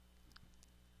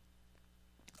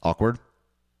Awkward.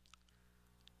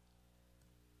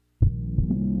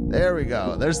 There we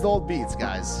go. There's the old beats,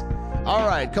 guys. All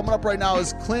right, coming up right now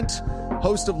is Clint,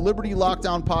 host of Liberty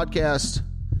Lockdown Podcast.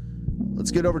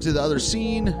 Let's get over to the other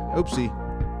scene. Oopsie.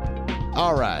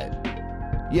 All right.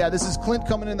 Yeah, this is Clint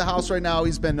coming in the house right now.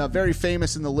 He's been very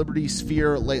famous in the Liberty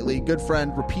sphere lately. Good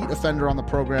friend, repeat offender on the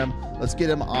program. Let's get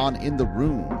him on in the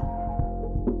room.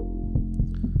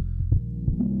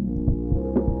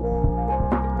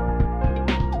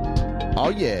 Oh,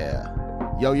 yeah.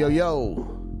 Yo, yo, yo.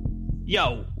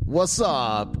 Yo. What's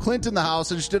up? Clint in the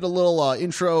house. I just did a little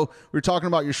intro. We were talking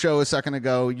about your show a second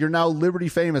ago. You're now Liberty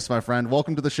famous, my friend.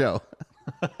 Welcome to the show.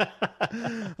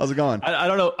 How's it going? I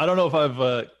don't know. I don't know if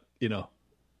I've,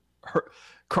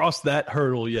 crossed that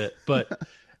hurdle yet, but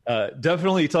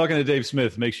definitely talking to Dave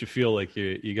Smith makes you feel like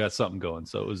you got something going.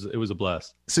 So it was a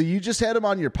blast. So you just had him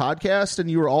on your podcast, and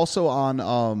you were also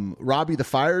on Robbie the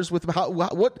Fires with him.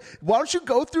 Why don't you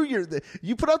go through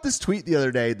you put out this tweet the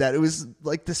other day that it was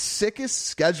like the sickest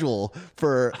schedule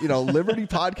for Liberty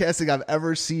podcasting I've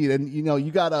ever seen, and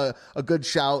you got a good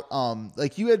shout.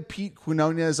 Like you had Pete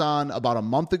Quinones on about a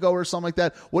month ago or something like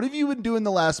that. What have you been doing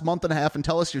the last month and a half? And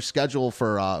tell us your schedule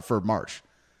for March.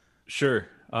 Sure.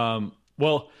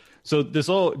 Well, so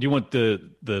do you want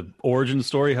the origin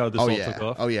story, how this took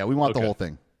off? Oh yeah, we want the whole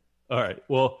thing. All right.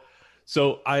 Well,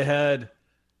 so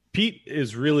Pete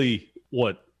is really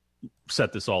what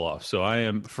set this all off. So I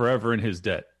am forever in his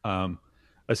debt.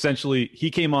 Essentially,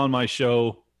 he came on my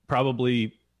show,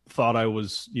 probably thought I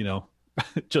was,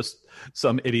 just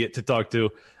some idiot to talk to.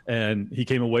 And he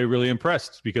came away really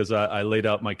impressed because I laid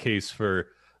out my case for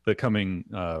the coming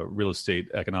real estate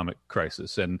economic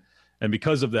crisis. And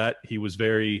because of that, he was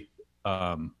very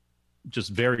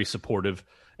supportive,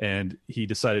 and he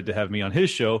decided to have me on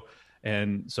his show.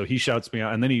 And so he shouts me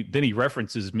out, and then he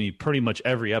references me pretty much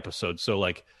every episode. So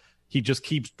like he just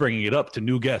keeps bringing it up to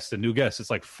new guests and new guests.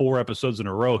 It's like 4 episodes in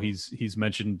a row. He's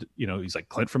mentioned, he's like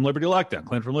Clint from Liberty Lockdown,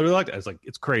 Clint from Liberty Lockdown. It's like,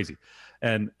 it's crazy.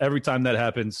 And every time that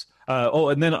happens,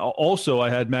 and then also I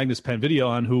had Magnus Panvideo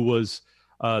on, who was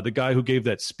the guy who gave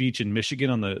that speech in Michigan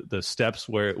on the steps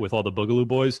with all the Boogaloo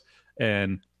Boys.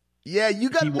 And yeah, you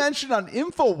got mentioned on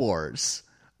InfoWars.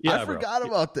 Yeah, I forgot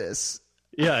about this.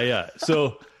 Yeah.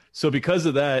 So because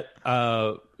of that,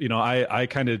 I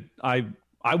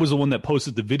was the one that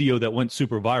posted the video that went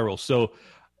super viral. So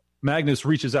Magnus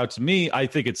reaches out to me. I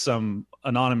think it's some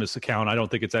anonymous account. I don't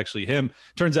think it's actually him.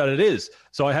 Turns out it is.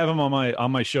 So I have him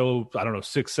on my show, I don't know,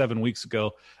 6-7 weeks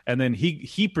ago. And then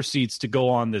he proceeds to go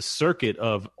on this circuit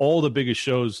of all the biggest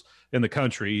shows in the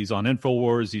country. He's on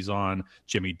InfoWars. He's on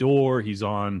Jimmy Dore. He's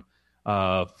on,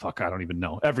 I don't even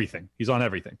know, everything. He's on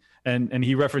everything. And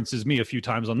he references me a few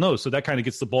times on those. So that kind of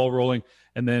gets the ball rolling.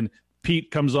 And then Pete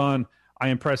comes on. I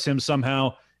impress him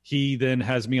somehow. He then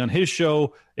has me on his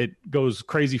show. It goes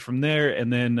crazy from there.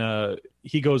 And then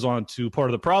he goes on to Part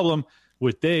of the Problem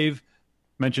with Dave,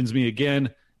 mentions me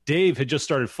again. Dave had just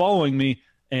started following me,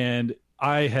 and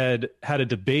I had a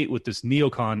debate with this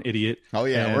neocon idiot. Oh,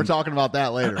 yeah. We're talking about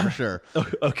that later for sure.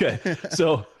 Okay.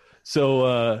 So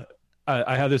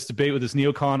I have this debate with this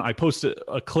neocon. I posted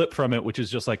a clip from it, which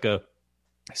is just like a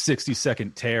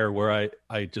 60-second tear where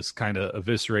I just kind of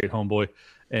eviscerate homeboy.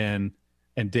 And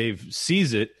Dave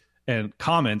sees it and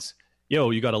comments, "Yo,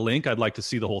 you got a link? I'd like to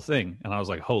see the whole thing." And I was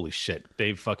like, holy shit,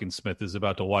 Dave fucking Smith is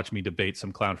about to watch me debate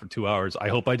some clown for 2 hours. I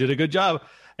hope I did a good job.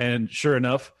 And sure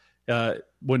enough,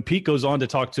 when Pete goes on to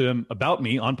talk to him about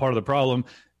me on Part of the Problem,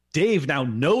 Dave now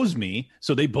knows me.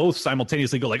 So they both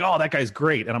simultaneously go like, "Oh, that guy's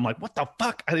great." And I'm like, what the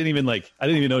fuck? I didn't even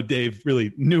know Dave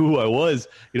really knew who I was.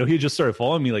 He just started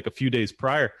following me like a few days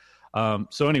prior.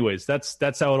 So anyways, that's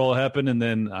how it all happened. And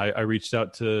then I reached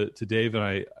out to Dave,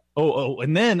 and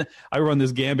and then I run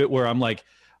this gambit where I'm like,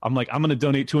 I'm going to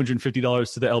donate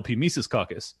 $250 to the LP Mises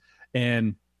Caucus.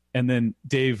 And then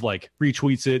Dave like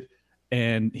retweets it,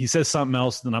 and he says something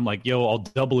else. And I'm like, "Yo, I'll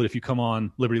double it if you come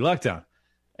on Liberty Lockdown."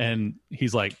 And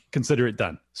he's like, "Consider it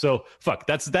done." So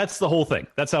that's the whole thing.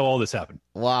 That's how all this happened.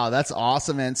 Wow. That's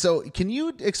awesome, man. So can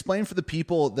you explain for the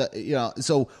people that,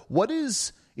 so what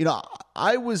is,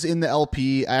 I was in the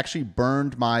LP. I actually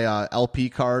burned my LP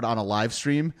card on a live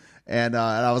stream, and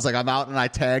I was like, I'm out, and I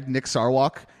tagged Nick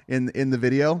Sarwark in the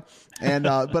video. And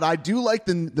but I do like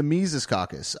the Mises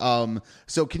Caucus.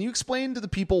 So can you explain to the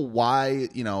people why,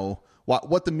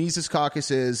 what the Mises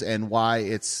Caucus is, and why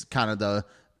it's kind of the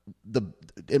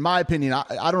in my opinion,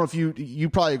 I don't know if you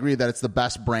probably agree that it's the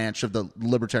best branch of the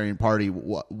Libertarian Party.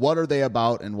 What are they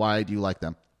about, and why do you like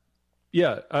them?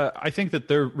 Yeah, I think that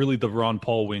they're really the Ron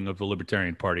Paul wing of the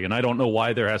Libertarian Party, and I don't know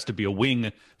why there has to be a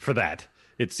wing for that.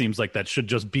 It seems like that should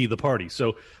just be the party.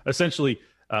 So essentially,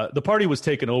 the party was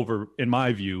taken over, in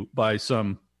my view, by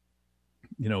some,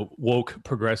 woke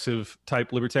progressive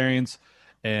type libertarians.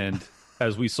 And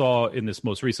as we saw in this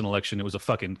most recent election, it was a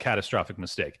fucking catastrophic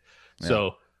mistake. Yeah.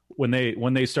 So when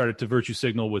they started to virtue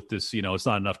signal with this, it's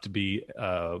not enough to be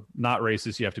not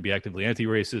racist, you have to be actively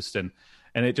anti-racist,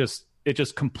 and it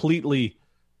just completely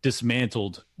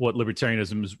dismantled what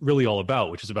libertarianism is really all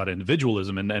about, which is about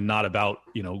individualism and not about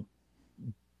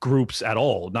groups at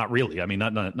all. Not really. I mean,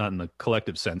 not in the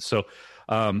collective sense. So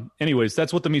anyways,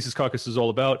 that's what the Mises Caucus is all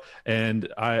about. And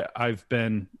I've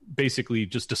been basically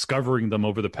just discovering them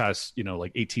over the past,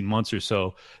 18 months or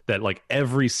so, that like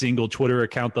every single Twitter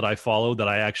account that I follow that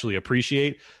I actually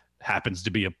appreciate happens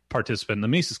to be a participant in the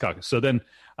Mises Caucus. So then,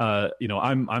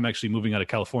 I'm actually moving out of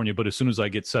California, but as soon as I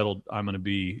get settled, I'm going to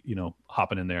be,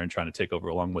 hopping in there and trying to take over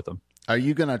along with them. Are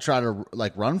you going to try to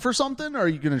like run for something, or are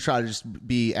you going to try to just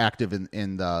be active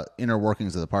in the inner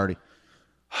workings of the party?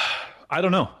 I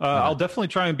don't know. I'll definitely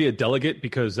try and be a delegate,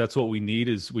 because that's what we need.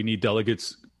 We need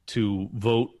delegates to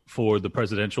vote for the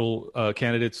presidential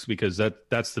candidates, because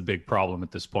that's the big problem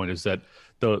at this point, is that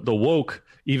the woke,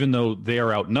 even though they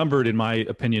are outnumbered, in my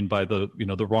opinion, by the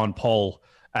Ron Paul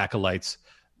acolytes,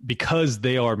 because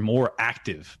they are more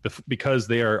active, because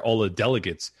they are all the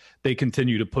delegates, they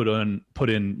continue to put in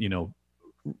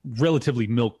relatively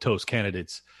milquetoast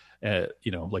candidates,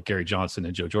 like Gary Johnson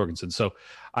and Joe Jorgensen. So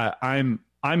I'm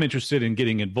interested in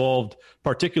getting involved,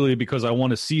 particularly because I want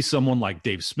to see someone like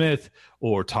Dave Smith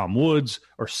or Tom Woods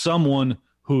or someone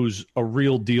who's a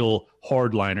real deal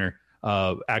hardliner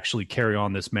actually carry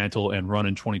on this mantle and run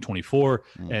in 2024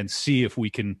 and see if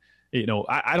we can.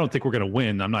 I don't think we're going to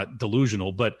win. I'm not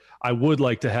delusional, but I would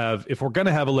like to have, if we're going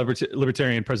to have a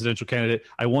libertarian presidential candidate,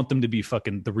 I want them to be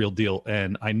fucking the real deal.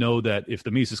 And I know that if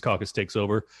the Mises Caucus takes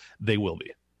over, they will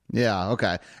be. Yeah.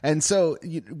 Okay. And so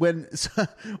when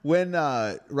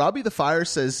Robbie the Fire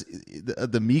says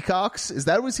the Mecox, is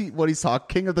that what he's talking?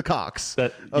 King of the Cocks.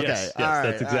 Okay. Yes,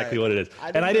 that's exactly what it is.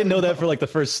 I didn't know that for like the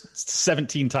first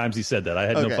 17 times he said that. I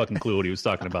had no fucking clue what he was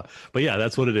talking about. But yeah,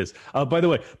 that's what it is. By the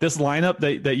way, this lineup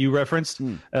that you referenced,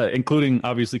 including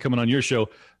obviously coming on your show.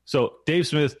 So Dave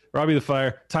Smith, Robbie the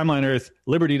Fire, Timeline Earth,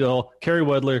 Liberty Doll, Kerry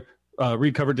Wedler,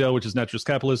 Reed Coverdale, which is Naturalist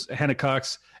Capitalist, Hannah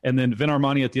Cox, and then Vin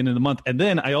Armani at the end of the month. And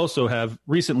then I also have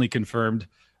recently confirmed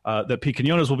that Pete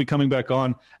Quinones will be coming back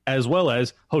on, as well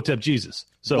as Hotep Jesus.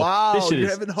 So wow, you're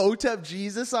having Hotep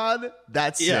Jesus on?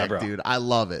 That's sick, bro. Dude. I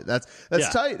love it. That's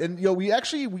tight. And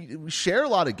we share a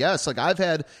lot of guests. Like I've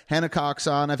had Hannah Cox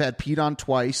on, I've had Pete on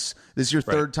twice. This is your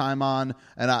third time on,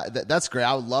 and that's great.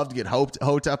 I would love to get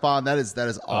Hotep on. That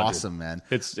is awesome, man.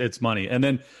 It's money. And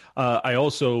then I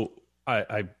also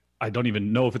I don't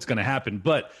even know if it's going to happen,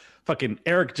 but fucking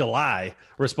Eric July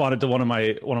responded to one of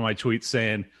my tweets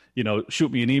saying,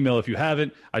 shoot me an email if you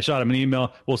haven't. I shot him an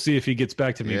email. We'll see if he gets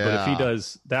back to me. Yeah. But if he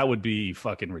does, that would be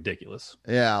fucking ridiculous.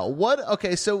 Yeah.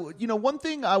 Okay. So, one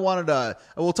thing I wanted to,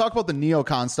 we'll talk about the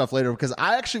neocon stuff later, because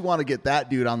I actually want to get that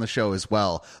dude on the show as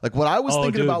well. Like what I was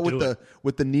thinking about with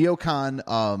the neocon,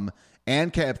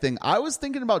 ANCAP thing, I was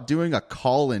thinking about doing a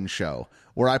call-in show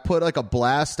where I put like a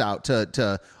blast out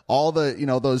to all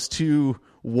the, those two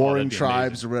warring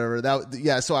tribes amazing. Or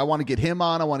whatever. So I want to get him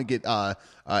on. I want to get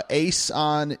Ace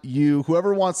on,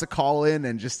 whoever wants to call in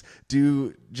and just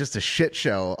do just a shit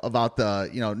show about the,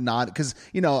 not because,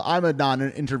 I'm a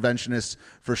non-interventionist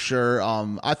for sure.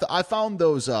 I found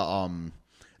those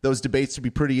debates to be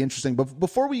pretty interesting. But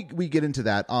before we get into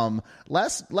that,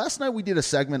 last night we did a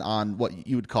segment on what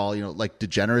you would call, like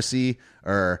degeneracy,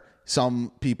 or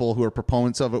some people who are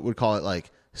proponents of it would call it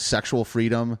like sexual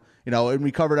freedom, and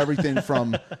we covered everything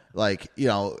from like,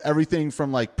 everything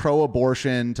from like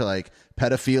pro-abortion to like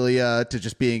pedophilia to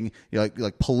just being,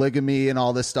 like polygamy and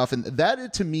all this stuff. And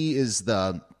that to me is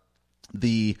the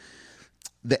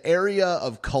area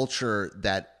of culture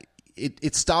that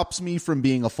it stops me from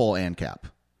being a full ANCAP.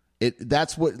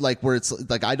 That's what, like, where it's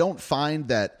like, I don't find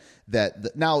that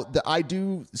now I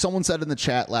do. Someone said in the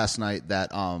chat last night that,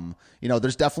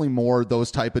 there's definitely more those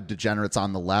type of degenerates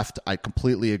on the left. I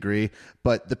completely agree.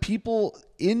 But the people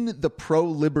in the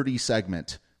pro-liberty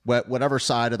segment, whatever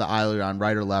side of the aisle you're on,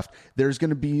 right or left, there's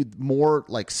going to be more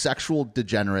like sexual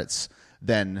degenerates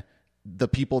than the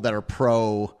people that are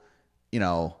pro,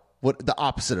 what the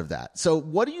opposite of that. So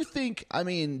what do you think? I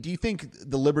mean, do you think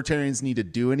the libertarians need to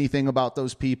do anything about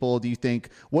those people? Do you think,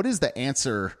 what is the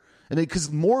answer? And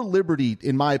because more liberty,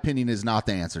 in my opinion, is not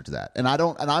the answer to that. And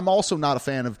I'm also not a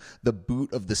fan of the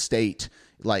boot of the state,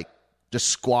 like just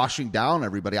squashing down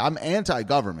everybody. I'm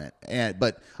anti-government,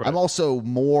 but I'm also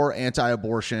more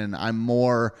anti-abortion. I'm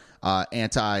more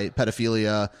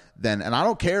anti-pedophilia and I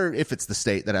don't care if it's the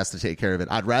state that has to take care of it.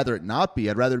 I'd rather it not be.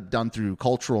 I'd rather it done through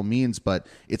cultural means, but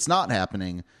it's not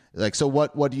happening. Like, so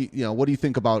what do you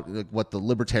think about what the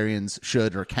libertarians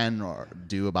should or can or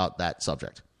do about that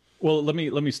subject? Well, let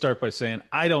me start by saying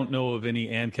I don't know of any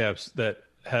ANCAPs that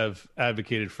have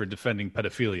advocated for defending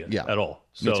pedophilia at all.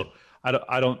 So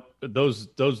I don't. Those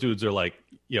dudes are like,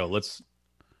 let's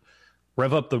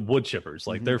rev up the wood chippers.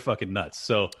 Like they're fucking nuts.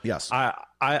 So yes,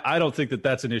 I don't think that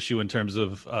that's an issue in terms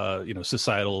of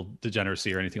societal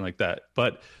degeneracy or anything like that.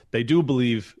 But they do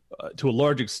believe to a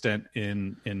large extent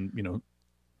in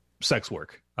sex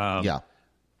work.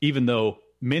 Even though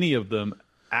many of them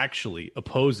actually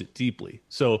oppose it deeply.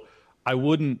 So I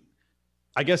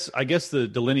guess the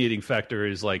delineating factor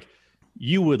is like,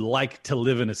 you would like to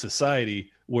live in a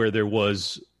society where there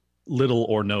was little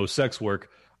or no sex work.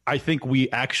 I think we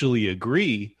actually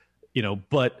agree,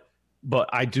 but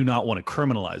I do not want to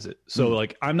criminalize it. So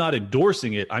like, I'm not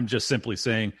endorsing it. I'm just simply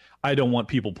saying I don't want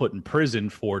people put in prison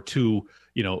for two,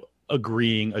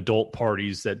 agreeing adult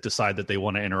parties that decide that they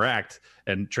want to interact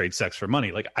and trade sex for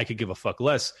money. Like, I could give a fuck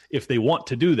less if they want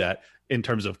to do that in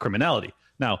terms of criminality.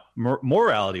 Now,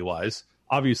 morality wise,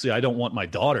 obviously I don't want my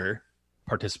daughter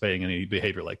participating in any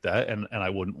behavior like that. And I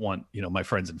wouldn't want, my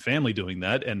friends and family doing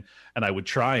that. And I would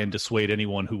try and dissuade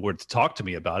anyone who were to talk to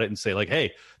me about it and say like,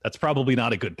 hey, that's probably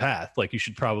not a good path. Like, you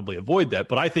should probably avoid that.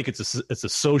 But I think it's a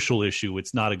social issue.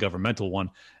 It's not a governmental one.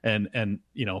 And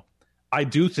I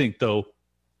do think though,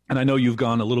 and I know you've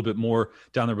gone a little bit more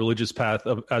down the religious path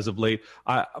as of late.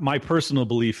 My personal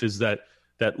belief is that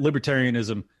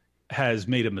libertarianism has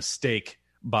made a mistake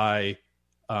by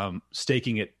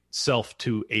staking itself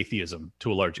to atheism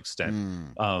to a large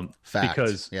extent.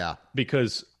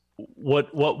 Because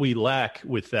what we lack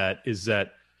with that is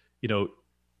that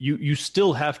you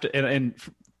still have to and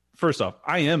first off,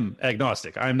 I am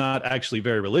agnostic. I'm not actually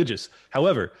very religious.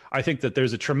 However, I think that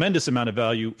there's a tremendous amount of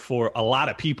value for a lot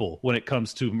of people when it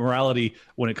comes to morality,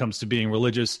 when it comes to being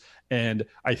religious. And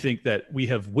I think that we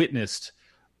have witnessed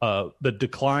the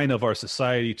decline of our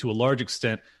society to a large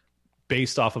extent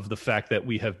based off of the fact that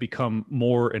we have become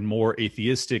more and more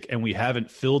atheistic, and we haven't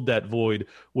filled that void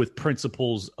with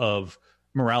principles of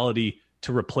morality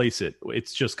to replace it.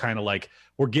 It's just kind of like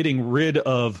we're getting rid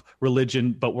of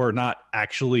religion, but we're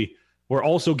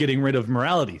also getting rid of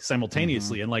morality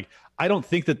simultaneously. And like, I don't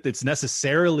think that it's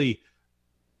necessarily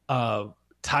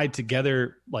tied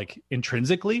together like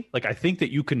intrinsically. Like, I think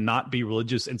that you can not be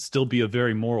religious and still be a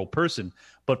very moral person,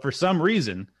 but for some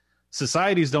reason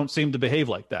societies don't seem to behave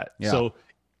like that. So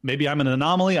maybe I'm an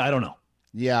anomaly. I don't know.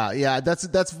 Yeah.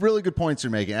 That's really good points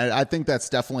you're making. I think that's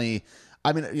definitely,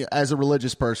 I mean, as a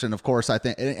religious person, of course, I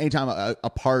think anytime a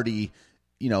party,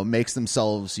 makes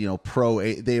themselves,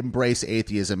 they embrace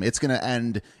atheism, it's going to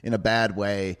end in a bad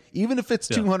way, even if it's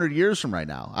 200 years from right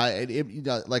now.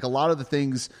 Like a lot of the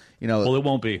things, well, it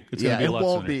won't be. It's going to be a lot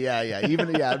won't sooner. be. Yeah.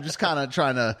 Even, I'm just kind of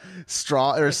trying to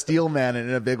steel man it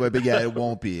in a big way, but it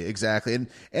won't be. Exactly.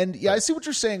 And I see what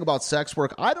you're saying about sex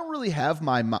work. I don't really have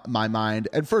my mind.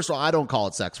 And first of all, I don't call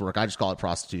it sex work. I just call it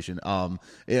prostitution. I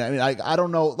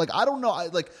don't know. Like, I don't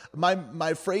know.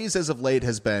 My phrase as of late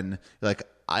has been like,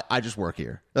 I just work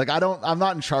here. Like, I'm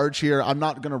not in charge here. I'm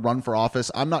not going to run for office.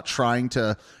 I'm not trying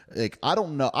to, like, I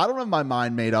don't know. I don't have my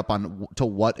mind made up on to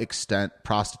what extent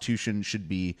prostitution should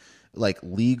be like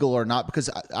legal or not, because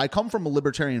I come from a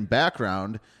libertarian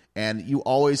background, and you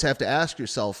always have to ask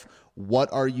yourself,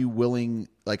 what are you willing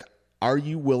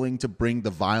to bring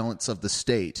the violence of the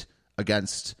state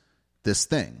against this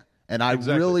thing? And I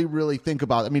really, really think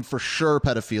about, for sure,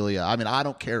 pedophilia. I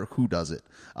don't care who does it.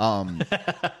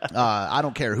 I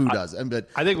don't care who does it. But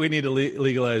I think we need to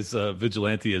legalize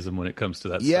vigilantism when it comes to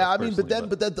that. Yeah, stuff,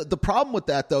 but then the problem with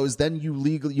that though is then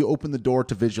you open the door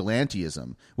to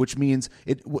vigilantism, which means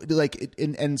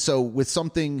so with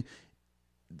something,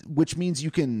 which means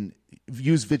you can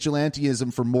use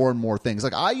vigilantism for more and more things.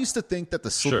 Like, I used to think that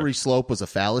the slippery slope was a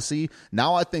fallacy.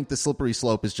 Now I think the slippery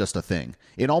slope is just a thing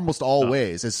in almost all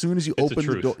ways. As soon as you open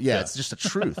the door, it's just a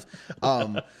truth.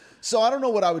 So I don't know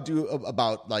what I would do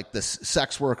about like this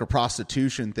sex work or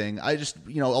prostitution thing. I just,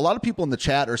 a lot of people in the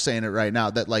chat are saying it right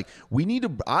now that like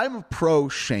I'm a pro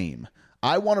shame.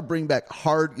 I want to bring back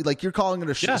hard, like you're calling it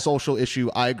a social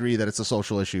issue. I agree that it's a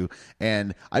social issue.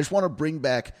 And I just want to bring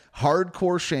back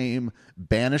hardcore shame,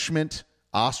 banishment,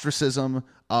 ostracism.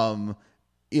 And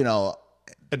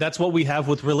that's what we have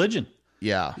with religion.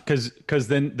 Yeah. Because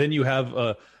then you have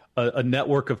a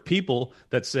network of people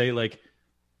that say like,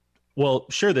 well,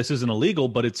 sure, this isn't illegal,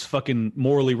 but it's fucking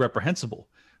morally reprehensible.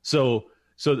 So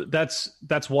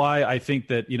that's why I think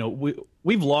that, you know,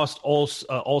 we've lost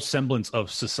all semblance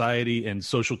of society and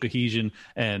social cohesion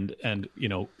and you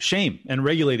know, shame and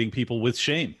regulating people with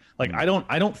shame. Like I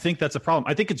don't think that's a problem.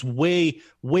 I think it's way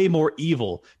more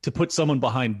evil to put someone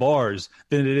behind bars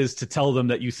than it is to tell them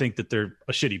that you think that they're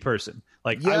a shitty person.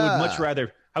 Like I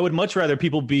would much rather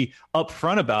people be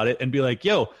upfront about it and be like,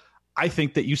 yo, I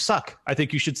think that you suck. I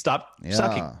think you should stop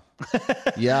sucking.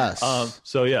 Yes.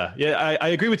 So I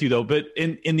agree with you though. But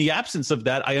in the absence of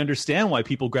that, I understand why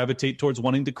people gravitate towards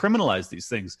wanting to criminalize these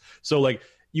things. So like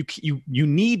you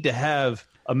need to have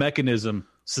a mechanism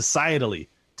societally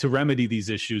to remedy these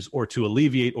issues or to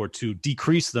alleviate or to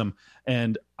decrease them.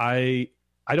 And I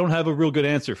don't have a real good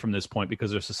answer from this point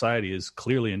because our society is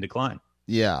clearly in decline.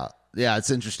 Yeah. Yeah, it's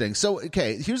interesting. So,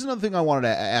 okay, here's another thing I wanted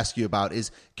to ask you about is,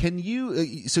 can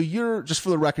you, so you're, just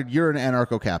for the record, you're an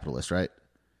anarcho-capitalist, right?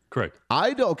 Correct.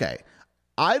 I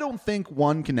don't think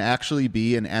one can actually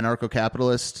be an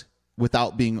anarcho-capitalist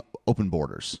without being open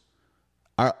borders.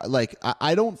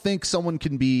 I don't think someone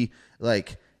can be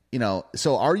like, you know,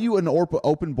 so are you an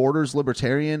open borders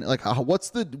libertarian? Like,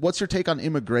 what's your take on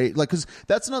immigrate? Like, cause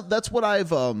that's why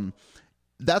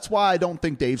I don't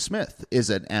think Dave Smith is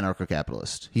an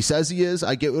anarcho-capitalist. He says he is.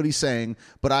 I get what he's saying,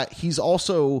 but he's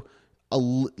also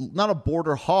not a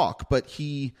border hawk, but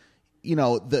he, you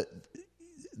know,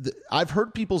 I've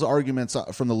heard people's arguments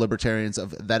from the libertarians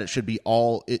of that it should be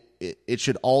it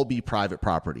should all be private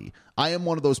property. I am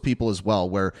one of those people as well,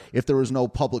 where if there was no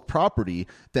public property,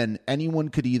 then anyone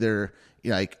could either, you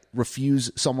know, like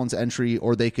refuse someone's entry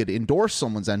or they could endorse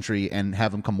someone's entry and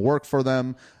have them come work for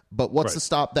them. But what's to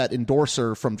stop that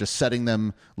endorser from just setting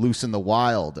them loose in the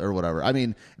wild or whatever? I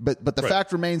mean, but the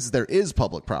fact remains there is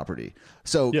public property.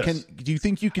 So yes. Do you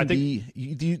think you can do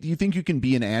you think you can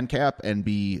be an ANCAP and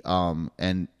be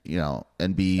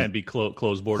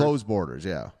closed borders? Closed borders,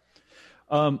 yeah.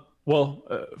 To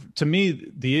me,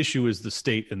 the issue is the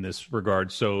state in this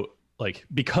regard. So, like,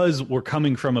 because we're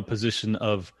coming from a position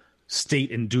of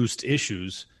state-induced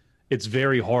issues, it's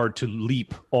very hard to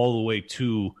leap all the way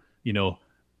to, you know,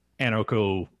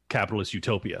 anarcho-capitalist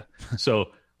utopia. So,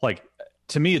 like,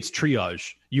 to me, it's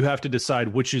triage. You have to decide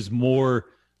which is more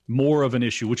of an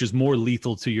issue, which is more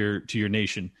lethal to your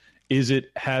nation. Is it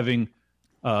having,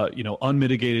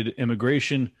 unmitigated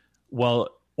immigration,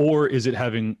 or is it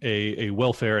having a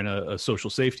welfare and a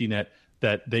social safety net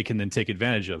that they can then take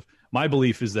advantage of? My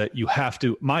belief is that you have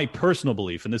to. My personal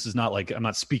belief, and this is not like I'm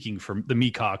not speaking from the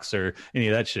Mecox or any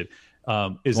of that shit,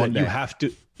 is that you have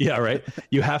to. Yeah, right.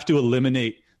 You have to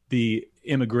eliminate the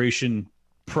immigration,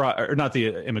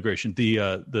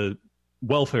 the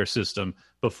welfare system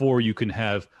before you can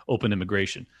have open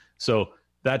immigration. So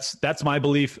that's my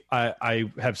belief. I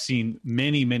have seen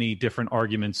many different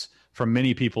arguments from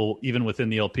many people, even within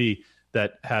the LP,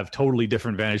 that have totally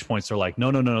different vantage points. They're like,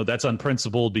 no, that's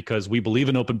unprincipled because we believe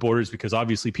in open borders because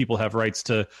obviously people have rights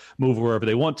to move wherever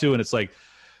they want to. And it's like,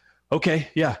 okay,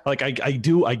 yeah, like I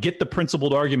get the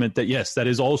principled argument that yes, that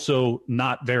is also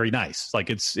not very nice. Like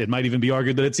it might even be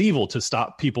argued that it's evil to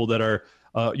stop people that are,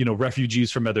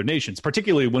 refugees from other nations,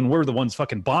 particularly when we're the ones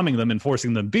fucking bombing them and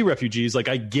forcing them to be refugees. Like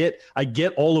I get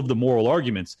all of the moral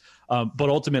arguments, but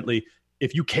ultimately,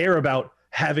 if you care about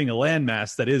having a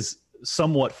landmass that is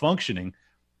somewhat functioning,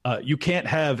 you can't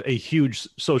have a huge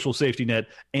social safety net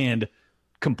and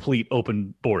complete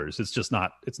open borders. It's just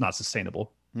not. It's not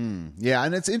sustainable. Yeah,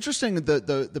 and it's interesting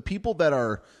the people that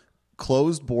are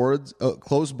closed borders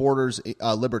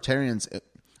libertarians.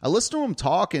 I listen to them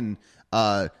talk, and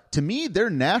to me, they're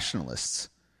nationalists.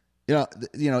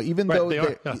 Even though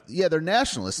they're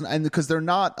nationalists, and because they're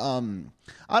not.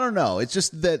 I don't know. It's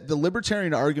just that the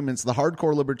libertarian arguments, the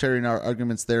hardcore libertarian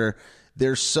arguments, they're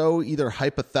so either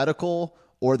hypothetical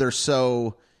or they're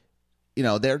so.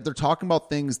 They're talking about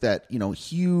things that,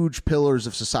 huge pillars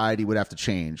of society would have to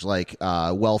change, like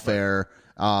welfare.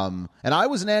 And I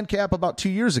was an ANCAP about 2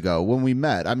 years ago when we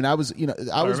met. I mean, I was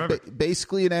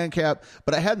basically an ANCAP,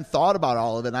 but I hadn't thought about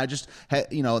all of it. And I just had,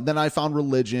 then I found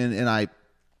religion, and I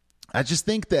just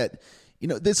think that,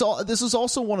 this is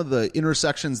also one of the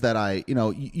intersections that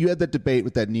you had that debate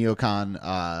with that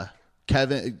neocon,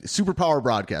 Kevin, Superpower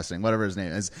Broadcasting, whatever his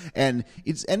name is. And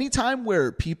it's any time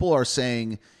where people are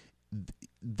saying,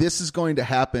 this is going to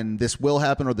happen, this will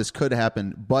happen, or this could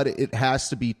happen, but it has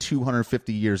to be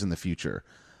 250 years in the future.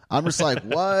 I'm just like,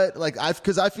 what? Like,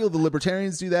 because I feel the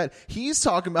libertarians do that. He's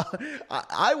talking about,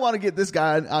 I want to get this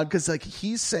guy on because, like,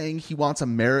 he's saying he wants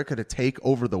America to take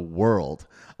over the world.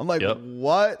 I'm like,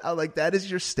 What? I'm like, that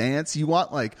is your stance? You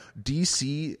want, like,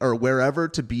 DC or wherever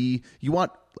to be, you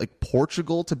want like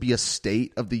Portugal to be a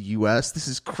state of the U.S.? This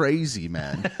is crazy,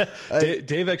 man.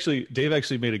 Dave actually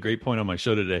made a great point on my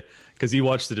show today because he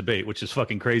watched the debate, which is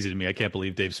fucking crazy to me. I can't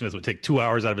believe Dave Smith would take 2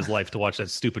 hours out of his life to watch that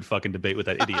stupid fucking debate with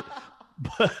that idiot.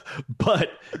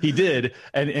 But he did,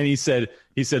 and he said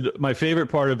my favorite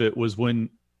part of it was when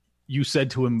you said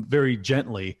to him very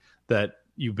gently that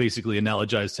you basically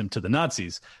analogized him to the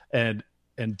Nazis, and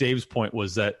Dave's point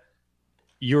was that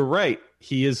you're right,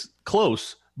 he is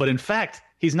close, but in fact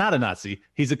he's not a Nazi,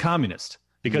 he's a communist,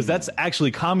 because that's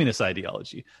actually communist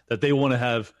ideology, that they want to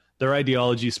have their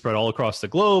ideology spread all across the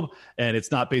globe, and it's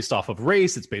not based off of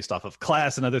race, it's based off of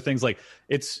class and other things. Like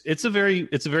it's a very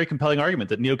compelling argument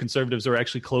that neoconservatives are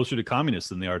actually closer to communists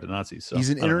than they are to Nazis. So he's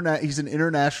an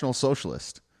international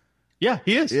socialist. Yeah,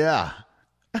 he is. Yeah.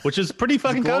 Which is pretty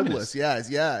fucking communist. Yeah.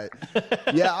 Yeah.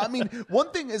 I mean, one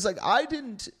thing is like, I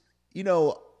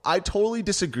totally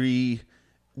disagree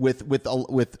with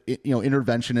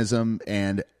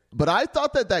interventionism, but I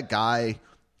thought that guy,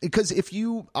 because if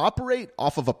you operate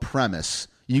off of a premise,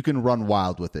 you can run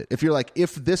wild with it. If you're like,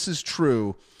 if this is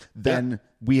true, then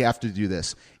we have to do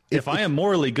this. If I am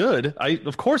morally good,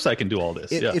 of course I can do all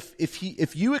this.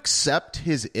 If you accept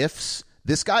his ifs,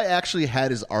 this guy actually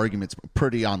had his arguments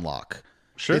pretty on lock.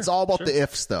 Sure, it's all about the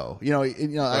ifs, though. Right.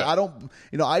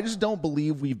 I just don't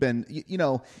believe we've been.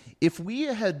 If we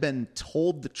had been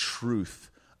told the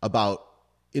truth about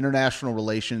international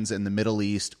relations in the Middle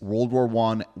East, World War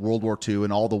I, World War II,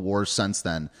 and all the wars since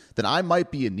then I might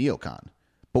be a neocon.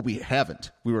 But we haven't.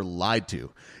 We were lied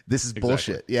to. This is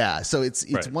bullshit. Yeah. So it's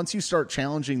right. Once you start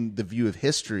challenging the view of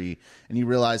history and you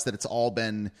realize that it's all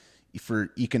been for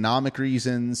economic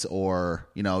reasons or,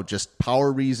 just power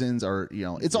reasons or,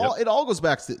 it all goes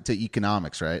back to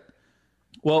economics, right?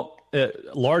 Well,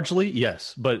 largely,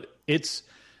 yes. But it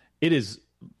is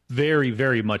very,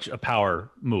 very much a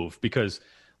power move because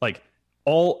like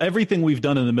everything we've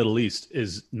done in the Middle East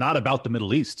is not about the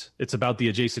Middle East. It's about the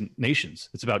adjacent nations.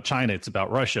 It's about China. It's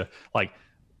about Russia. Like,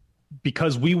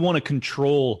 because we want to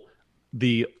control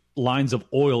the lines of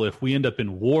oil if we end up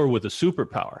in war with a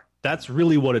superpower. That's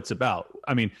really what it's about.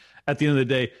 I mean, at the end of the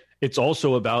day, it's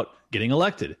also about getting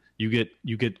elected. You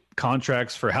get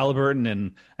contracts for Halliburton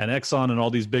and Exxon and all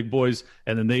these big boys,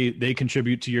 and then they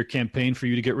contribute to your campaign for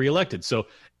you to get reelected. So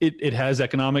it has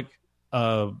economic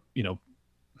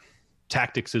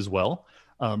tactics as well,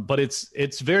 but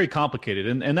it's very complicated,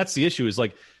 and that's the issue. Is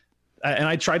like, and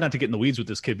I tried not to get in the weeds with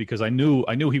this kid because I knew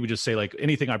he would just say like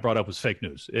anything I brought up was fake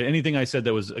news. Anything I said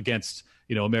that was against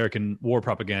American war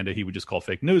propaganda, he would just call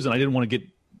fake news, and I didn't want to get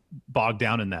bogged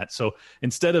down in that. So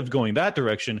instead of going that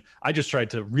direction, I just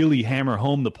tried to really hammer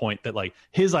home the point that like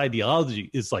his ideology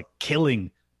is like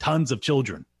killing tons of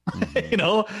children,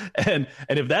 and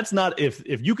if that's not if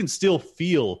you can still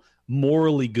feel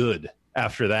morally good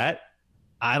after that,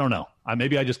 I don't know.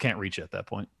 Maybe I just can't reach it at that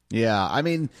point. Yeah, I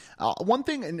mean, one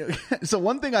thing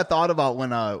I thought about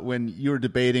when you were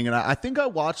debating, and I think I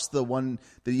watched the one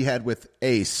that you had with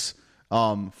Ace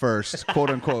first, quote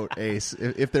unquote Ace,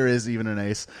 if there is even an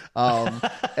Ace,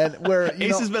 and where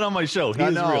Ace has been on my show. He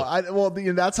is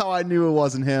real. That's how I knew it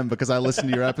wasn't him because I listened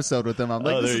to your episode with him. I'm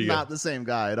like, this is not the same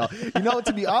guy at all.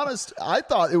 To be honest, I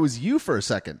thought it was you for a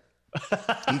second.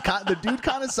 The dude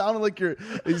kind of sounded like your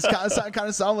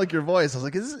voice. I was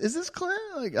like, is this Clint?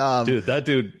 Like, dude,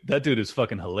 that dude is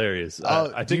fucking hilarious.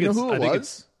 I think who it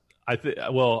was? I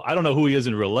don't know who he is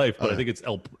in real life, but I think it's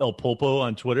El Pulpo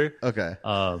on Twitter. Okay.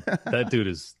 That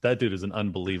dude is an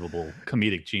unbelievable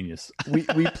comedic genius.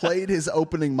 We played his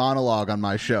opening monologue on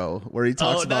my show where he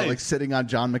talks about like sitting on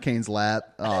John McCain's lap.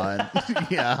 And,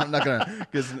 yeah, I'm not gonna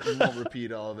because I won't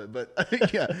repeat all of it, but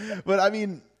yeah, but I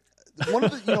mean.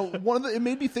 It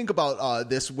made me think about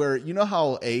this where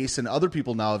how Ace and other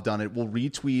people now have done it. Will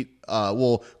retweet,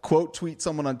 will quote tweet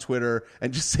someone on Twitter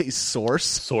and just say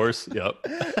source. Yep.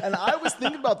 And I was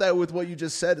thinking about that with what you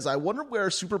just said. Is I wonder where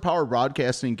Superpower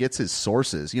Broadcasting gets his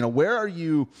sources. Where are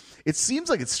you? It seems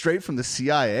like it's straight from the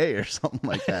CIA or something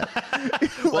like that.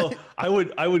 Well, I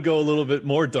would go a little bit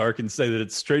more dark and say that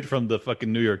it's straight from the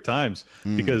fucking New York Times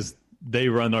because they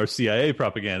run our CIA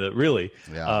propaganda. Really.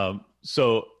 Yeah.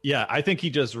 So, yeah, I think he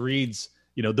just reads,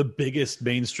 the biggest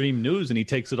mainstream news and he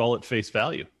takes it all at face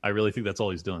value. I really think that's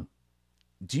all he's doing.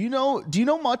 Do you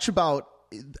know much about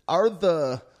are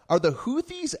the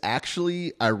Houthis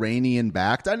actually Iranian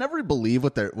backed? I never believe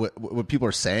what people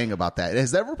are saying about that.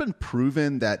 Has it ever been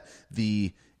proven that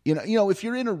if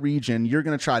you're in a region, you're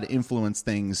going to try to influence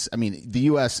things. I mean, the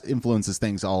U.S. influences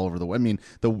things all over the world. I mean,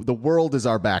 the world is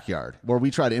our backyard where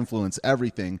we try to influence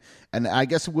everything. And I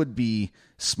guess it would be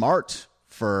smart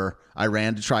for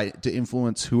Iran to try to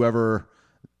influence whoever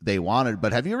they wanted.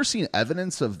 But have you ever seen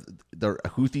evidence of the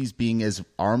Houthis being as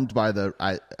armed by the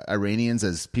Iranians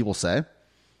as people say?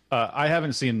 I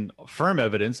haven't seen firm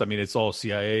evidence. I mean, it's all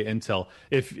CIA intel.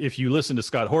 If you listen to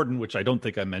Scott Horton, which I don't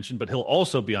think I mentioned, but he'll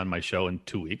also be on my show in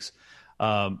 2 weeks.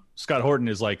 Scott Horton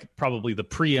is like probably the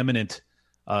preeminent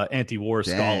anti-war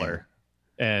scholar,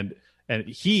 and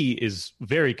he is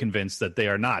very convinced that they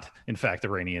are not, in fact,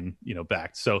 Iranian,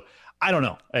 backed. So I don't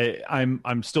know.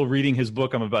 I'm still reading his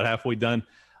book. I'm about halfway done.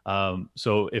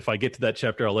 So if I get to that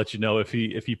chapter, I'll let you know if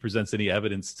he presents any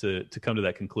evidence to come to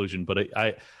that conclusion. But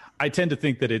I tend to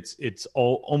think that it's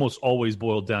almost always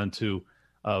boiled down to,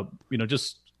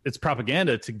 just it's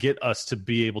propaganda to get us to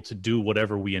be able to do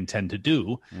whatever we intend to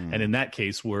do. And in that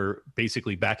case, we're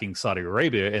basically backing Saudi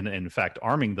Arabia and in fact,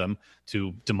 arming them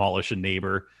to demolish a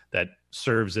neighbor that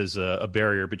serves as a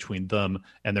barrier between them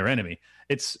and their enemy.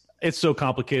 It's so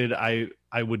complicated.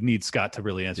 I would need Scott to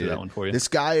really answer that one for you. This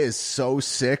guy is so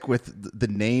sick with the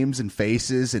names and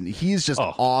faces, and he's just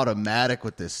automatic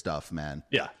with this stuff, man.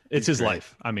 Yeah, it's his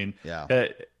life. I mean,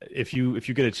 if you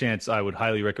get a chance, I would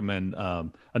highly recommend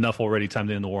Enough Already: Time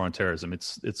to End the War on Terrorism.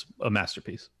 It's a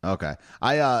masterpiece. Okay.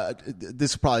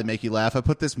 This will probably make you laugh. I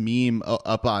put this meme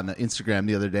up on Instagram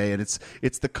the other day, and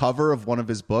it's the cover of one of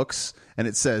his books, and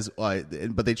it says,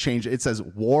 but they changed it. It says,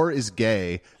 "War is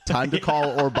gay. Time to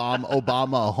call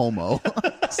Obama a homo."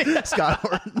 Scott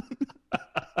Horton.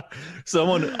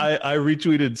 I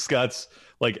retweeted Scott's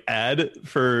ad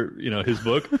for his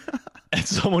book, and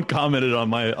someone commented on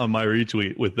my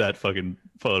retweet with that fucking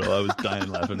photo. I was dying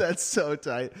laughing. That's so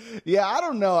tight. Yeah, I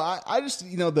don't know. I just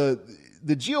the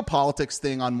geopolitics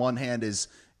thing on one hand is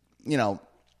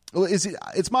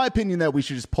it's my opinion that we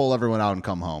should just pull everyone out and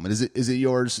come home. And is it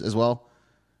yours as well?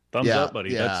 Thumbs up,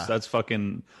 buddy. Yeah. That's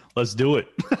fucking, let's do it.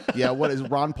 Yeah. What is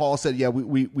Ron Paul said? Yeah,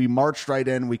 we marched right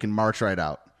in. We can march right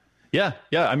out. Yeah.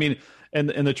 Yeah. I mean, and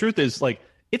the truth is,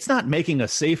 it's not making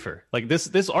us safer.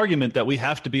 This argument that we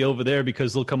have to be over there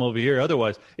because they'll come over here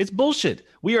otherwise, it's bullshit.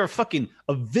 We are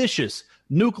a vicious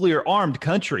nuclear armed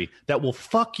country that will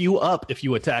fuck you up if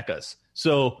you attack us.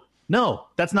 So no,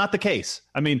 that's not the case.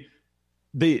 I mean,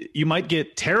 you might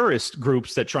get terrorist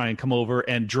groups that try and come over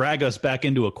and drag us back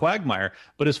into a quagmire.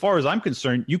 But as far as I'm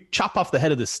concerned, you chop off the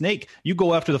head of the snake. You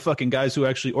go after the fucking guys who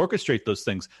actually orchestrate those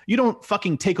things. You don't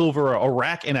fucking take over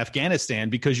Iraq and Afghanistan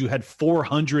because you had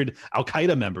 400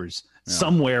 Al-Qaeda members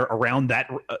somewhere around that,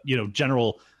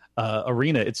 general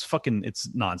arena. It's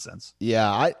nonsense. Yeah.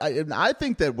 I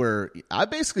think that I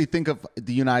basically think of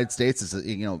the United States as,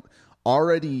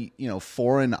 already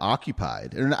foreign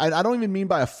occupied, and I don't even mean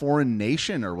by a foreign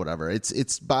nation or whatever.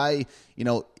 It's by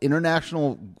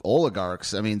international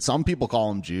oligarchs. I mean, some people call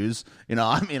them Jews.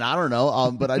 I mean, I don't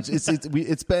know, but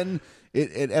it's been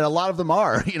and a lot of them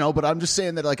are. But I'm just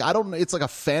saying that I don't. It's like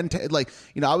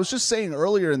a I was just saying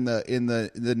earlier in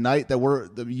the night that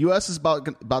the U.S. is about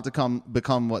to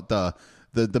become what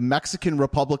the Mexican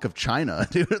Republic of China,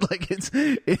 dude.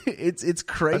 It's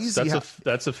crazy.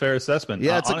 That's a fair assessment.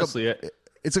 Yeah,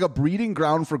 it's like a breeding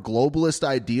ground for globalist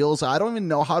ideals. I don't even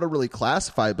know how to really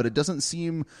classify it, but it doesn't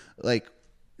seem like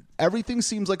everything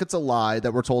seems like it's a lie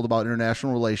that we're told about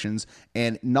international relations,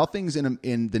 and nothing's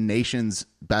in the nation's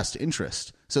best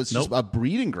interest. So it's just a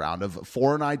breeding ground of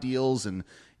foreign ideals and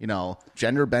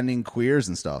gender bending queers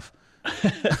and stuff.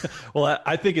 Well,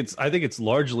 I think it's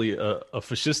largely a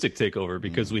fascistic takeover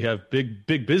because we have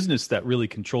big business that really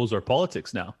controls our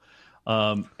politics now.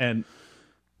 And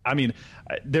I mean,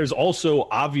 there's also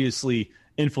obviously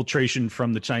infiltration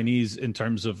from the Chinese in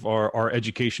terms of our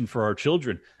education for our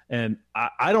children. And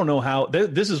I don't know how.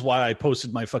 This is why I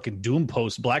posted my fucking doom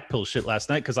post black pill shit last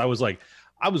night, because I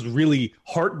was really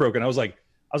heartbroken. I was like,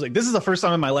 this is the first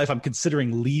time in my life I'm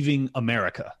considering leaving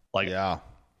America.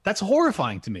 That's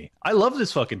horrifying to me. I love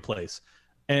this fucking place.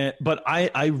 But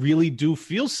I really do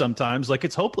feel sometimes like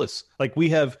it's hopeless. We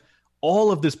have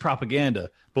all of this propaganda,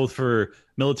 both for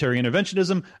military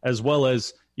interventionism as well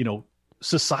as,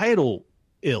 societal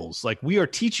ills. We are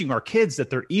teaching our kids that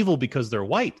they're evil because they're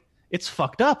white. It's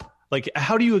fucked up.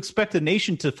 How do you expect a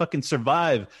nation to fucking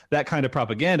survive that kind of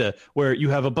propaganda where you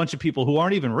have a bunch of people who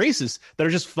aren't even racist that are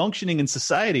just functioning in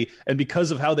society, and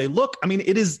because of how they look? I mean,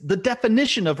 it is the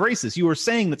definition of racist. You are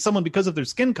saying that someone, because of their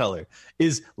skin color,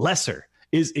 is lesser,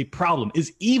 is a problem,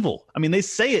 is evil. I mean, they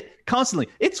say it constantly.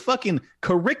 It's fucking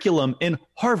curriculum in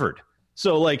Harvard.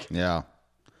 So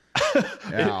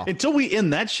until we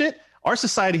end that shit, our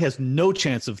society has no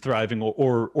chance of thriving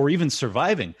or even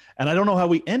surviving. And I don't know how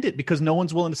we end it, because no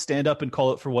one's willing to stand up and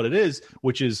call it for what it is,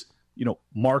 which is,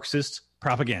 Marxist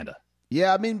propaganda.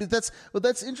 Yeah, I mean, but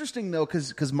that's interesting though,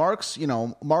 because Marx,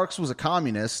 Marx was a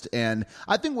communist, and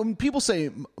I think when people say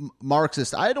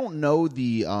Marxist, I don't know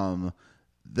the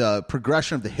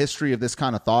progression of the history of this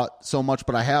kind of thought so much,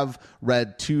 but I have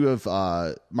read two of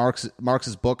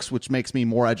Marx's books, which makes me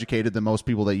more educated than most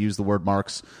people that use the word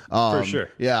Marx. For sure.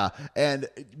 Yeah.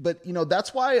 But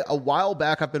that's why a while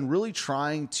back I've been really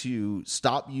trying to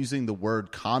stop using the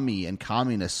word commie and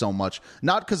communist so much.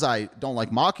 Not because I don't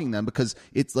like mocking them, because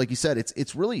it's like you said,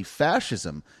 it's really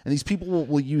fascism. And these people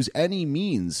will use any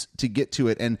means to get to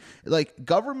it. And like,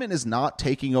 government is not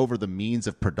taking over the means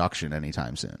of production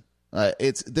anytime soon.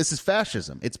 This is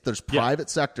fascism. There's private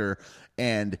sector,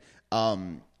 and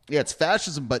it's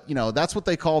fascism, but that's what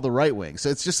they call the right wing. So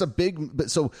it's just a big.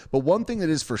 But one thing that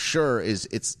is for sure is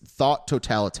it's thought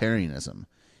totalitarianism.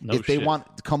 If they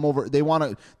want to come over, they want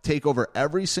to take over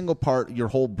every single part, your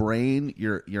whole brain,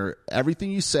 your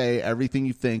everything you say, everything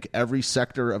you think, every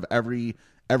sector of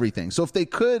everything. So if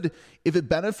it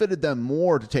benefited them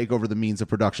more to take over the means of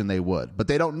production, they would. But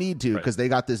they don't need to, because they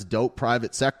got this dope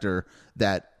private sector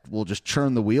that will just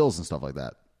churn the wheels and stuff like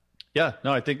that. Yeah,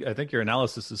 no, I think your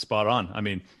analysis is spot on. I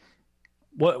mean,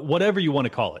 whatever you want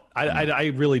to call it, I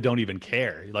really don't even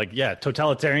care. Like, yeah,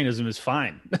 totalitarianism is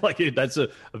fine. Like, that's a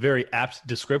very apt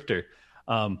descriptor.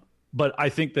 But I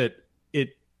think that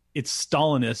it's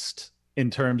Stalinist in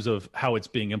terms of how it's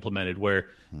being implemented, where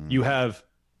you have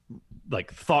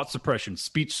like thought suppression,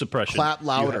 speech suppression, clap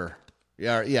louder.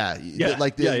 Yeah,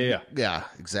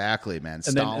 exactly, man.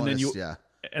 Stalinist,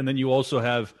 and then you also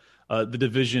have the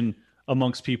division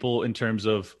amongst people in terms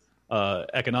of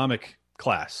economic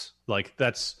class. Like,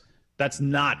 that's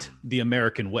not the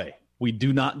American way. We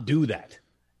do not do that,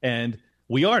 and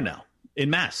we are now in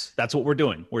mass. That's what we're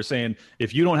doing. We're saying,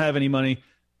 if you don't have any money,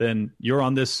 then you're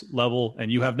on this level,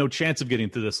 and you have no chance of getting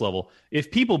to this level.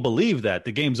 If people believe that,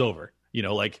 the game's over.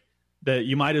 Like that,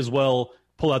 you might as well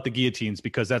pull out the guillotines,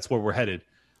 because that's where we're headed.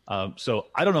 So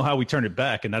I don't know how we turn it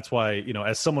back. And that's why,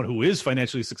 as someone who is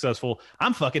financially successful,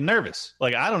 I'm fucking nervous.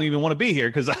 Like, I don't even want to be here,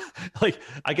 because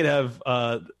I could have,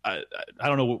 I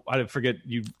don't know. I forget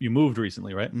you moved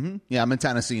recently, right? Mm-hmm. Yeah. I'm in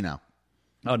Tennessee now.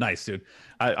 Oh, nice, dude.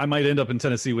 I might end up in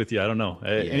Tennessee with you. I don't know.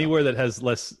 Anywhere that has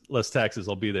less taxes,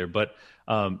 I'll be there. But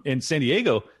in San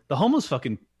Diego, the homeless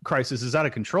fucking crisis is out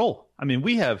of control. I mean,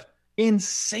 we have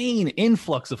insane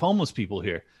influx of homeless people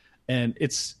here. And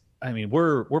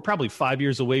we're probably 5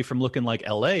 years away from looking like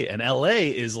LA, and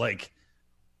LA is like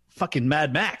fucking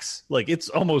Mad Max. Like, it's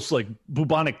almost like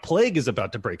bubonic plague is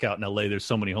about to break out in LA. There's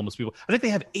so many homeless people. I think they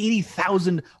have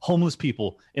 80,000 homeless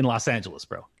people in Los Angeles,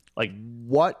 bro. Like,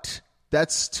 what?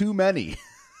 That's too many.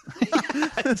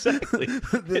 Exactly.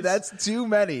 That's too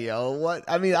many. What?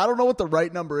 I mean, I don't know what the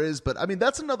right number is, but I mean,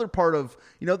 that's another part of,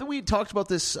 that we talked about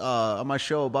this on my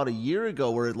show about a year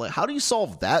ago, where like, how do you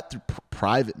solve that through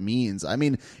private means? I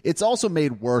mean, it's also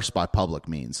made worse by public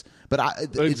means, but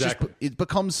it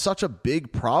becomes such a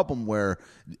big problem where,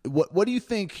 what do you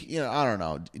think? I don't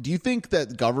know. Do you think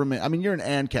that government, I mean, you're an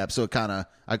ANCAP, so I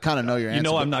kind of know your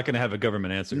answer. I'm not going to have a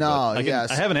government answer. No, I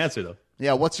have an answer though.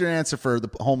 Yeah, what's your answer for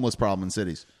the homeless problem in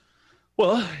cities?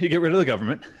 Well, you get rid of the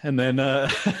government, and then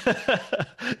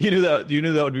you knew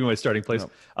that would be my starting place.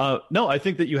 No, I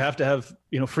think that you have to have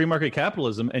free market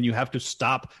capitalism, and you have to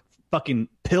stop fucking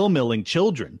pill milling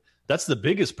children. That's the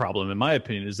biggest problem, in my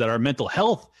opinion, is that our mental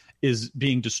health is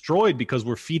being destroyed because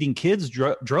we're feeding kids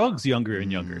drugs younger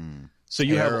and younger. So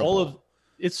you have all of.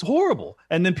 It's horrible.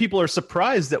 And then people are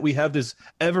surprised that we have this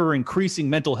ever increasing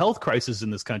mental health crisis in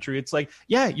this country. It's like,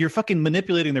 yeah, you're fucking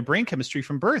manipulating their brain chemistry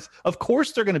from birth. Of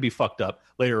course they're going to be fucked up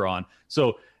later on.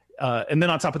 So, and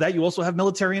then on top of that, you also have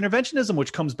military interventionism,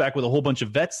 which comes back with a whole bunch of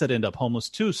vets that end up homeless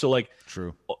too. So like,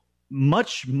 true.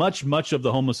 Much of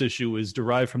the homeless issue is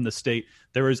derived from the state.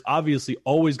 There is obviously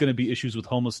always going to be issues with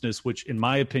homelessness, which in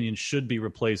my opinion should be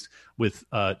replaced with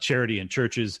charity and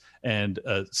churches and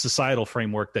a societal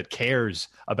framework that cares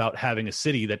about having a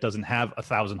city that doesn't have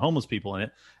 1,000 homeless people in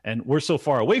it. And we're so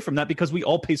far away from that because we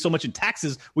all pay so much in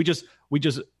taxes. We just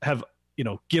have,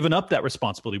 given up that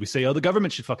responsibility. We say, oh, the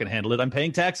government should fucking handle it. I'm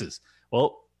paying taxes.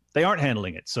 Well, they aren't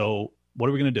handling it. So what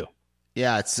are we going to do?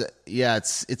 Yeah,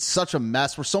 it's such a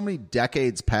mess. We're so many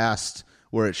decades past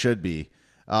where it should be.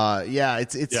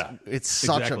 It's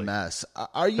such a mess.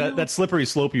 Are you that slippery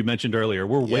slope you mentioned earlier?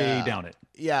 We're way down it.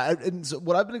 Yeah, and so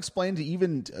what I've been explaining to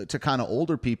even to kind of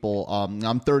older people,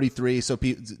 I'm 33, so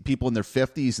people in their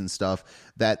 50s and stuff,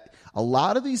 that a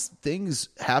lot of these things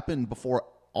happened before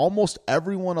almost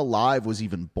everyone alive was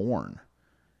even born.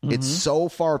 It's so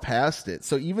far past it.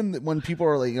 So even when people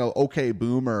are like, okay,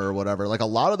 boomer or whatever, like a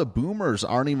lot of the boomers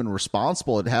aren't even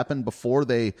responsible. It happened before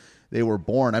they were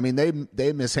born. I mean,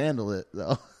 they mishandle it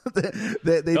though.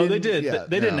 they they did. Yeah,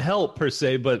 they didn't help per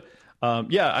se, but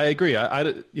yeah, I agree.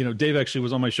 Dave actually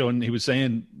was on my show and he was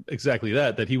saying exactly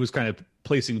that he was kind of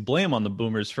placing blame on the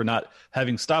boomers for not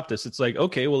having stopped this. It's like,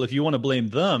 okay, well, if you want to blame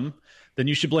them, then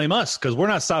you should blame us because we're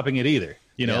not stopping it either.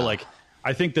 Like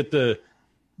I think that the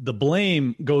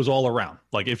blame goes all around.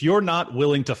 Like if you're not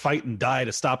willing to fight and die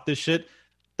to stop this shit,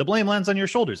 the blame lands on your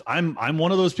shoulders. I'm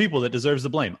one of those people that deserves the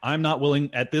blame. I'm not willing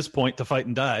at this point to fight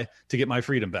and die to get my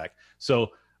freedom back.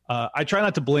 So I try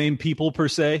not to blame people per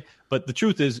se, but the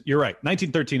truth is, you're right.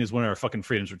 1913 is when our fucking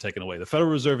freedoms were taken away. The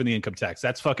Federal Reserve and the income tax.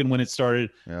 That's fucking when it started.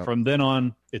 Yep. From then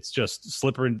on, it's just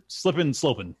slipping,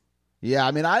 sloping. Yeah,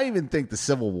 I mean, I even think the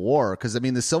Civil War, because I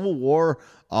mean, the Civil War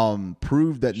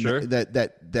proved that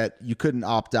that you couldn't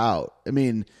opt out. I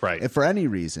mean, right. For any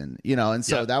reason, and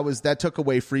so that took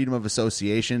away freedom of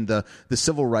association. The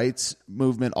Civil Rights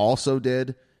Movement also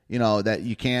did, that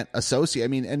you can't associate. I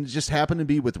mean, and it just happened to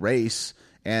be with race.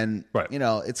 And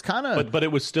it's kind of, but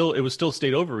it was still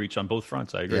state overreach on both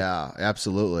fronts. I agree. Yeah,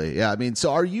 absolutely. Yeah, I mean,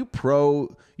 so are you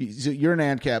pro? You're an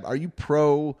ANCAP. Are you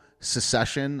pro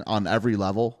secession on every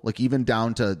level, like even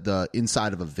down to the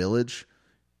inside of a village?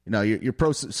 You're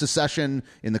pro secession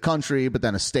in the country, but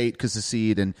then a state could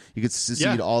secede, and you could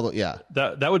secede all the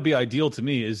That would be ideal to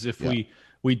me. Is if we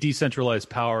decentralize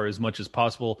power as much as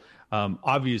possible.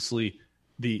 Obviously.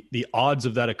 The odds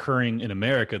of that occurring in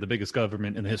America, the biggest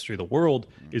government in the history of the world,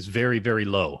 is very, very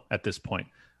low at this point.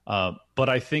 But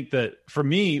I think that for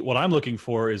me, what I'm looking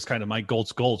for is kind of my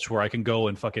Galt's Gulch, where I can go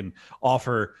and fucking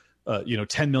offer,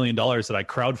 $10 million that I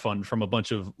crowdfund from a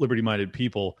bunch of liberty-minded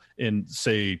people in,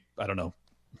 say, I don't know,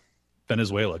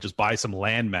 Venezuela. Just buy some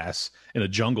landmass in a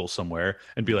jungle somewhere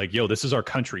and be like, yo, this is our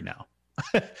country now.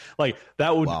 Like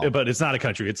that would, but it's not a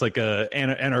country. It's like a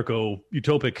anarcho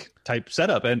utopic type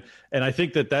setup. And I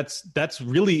think that's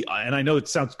really, and I know it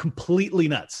sounds completely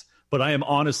nuts, but I am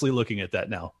honestly looking at that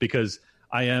now because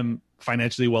I am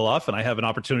financially well off and I have an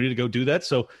opportunity to go do that.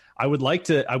 So I would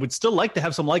still like to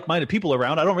have some like-minded people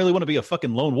around. I don't really want to be a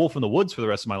fucking lone wolf in the woods for the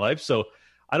rest of my life. So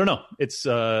I don't know. It's,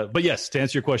 but yes, to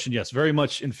answer your question, yes, very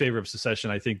much in favor of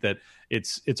secession. I think that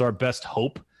it's our best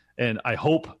hope. And I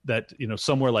hope that,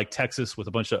 somewhere like Texas with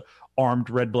a bunch of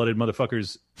armed, red-blooded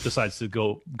motherfuckers decides to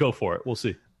go for it. We'll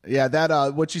see. Yeah,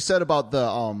 that what you said about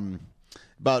the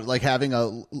about like having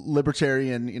a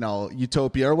libertarian,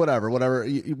 utopia or whatever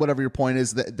your point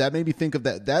is, that made me think of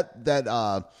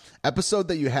that episode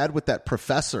that you had with that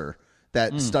professor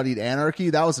that studied anarchy.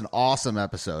 That was an awesome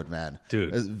episode, man.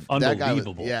 Dude,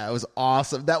 unbelievable. It was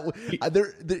awesome.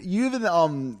 You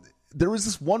even there was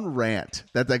this one rant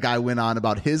that guy went on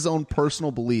about his own personal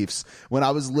beliefs. When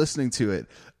I was listening to it,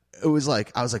 I was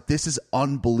like, this is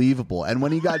unbelievable. And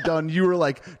when he got done, you were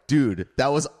like, dude, that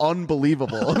was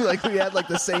unbelievable. Like we had like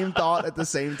the same thought at the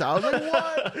same time. I was like,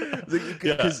 what?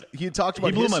 Because he talked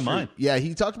about history. Blew my mind. Yeah,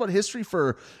 he talked about history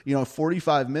for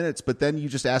 45 minutes, but then you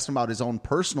just asked him about his own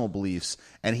personal beliefs,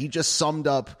 and he just summed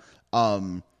up.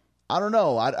 I don't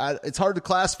know. It's hard to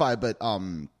classify, but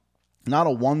not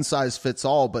a one size fits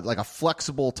all, but like a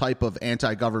flexible type of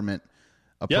anti-government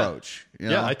approach.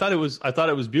 Yeah, I thought it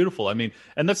was beautiful. I mean,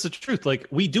 and that's the truth. Like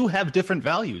we do have different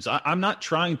values. I'm not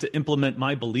trying to implement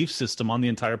my belief system on the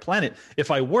entire planet. If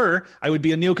I were, I would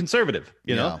be a neoconservative.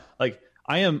 You know, like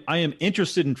I am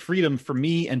interested in freedom for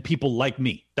me and people like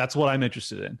me. That's what I'm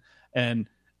interested in, and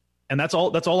that's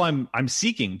all I'm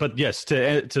seeking. But yes,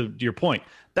 to your point,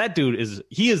 that dude is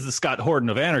the Scott Horton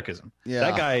of anarchism. Yeah,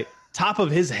 that guy. Top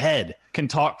of his head can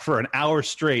talk for an hour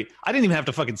straight. I didn't even have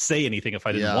to fucking say anything if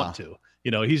I didn't want to.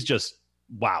 He's just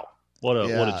wow. What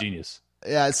a genius.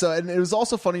 Yeah. So, and it was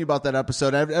also funny about that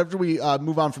episode. After we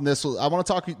move on from this, I want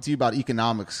to talk to you about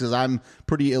economics because I'm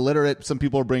pretty illiterate. Some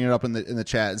people are bringing it up in the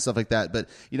chat and stuff like that. But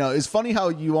it's funny how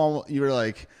you were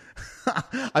like,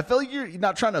 I feel like you're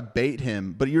not trying to bait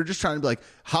him, but you're just trying to be like,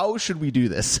 how should we do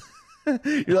this?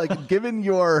 You're like, given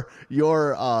your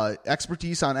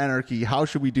expertise on anarchy, how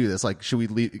should we do this? Like, should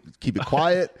we keep it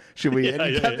quiet? Should we?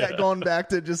 And you kept that going back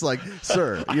to just like,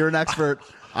 sir, you're an expert.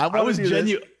 I was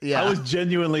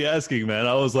genuinely asking, man.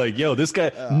 I was like, yo, this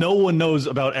guy, no one knows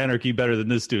about anarchy better than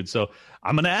this dude. So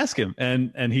I'm going to ask him.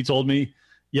 And he told me,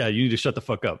 yeah, you need to shut the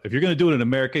fuck up. If you're going to do it in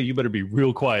America, you better be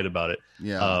real quiet about it.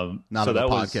 Yeah. Not on a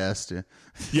podcast.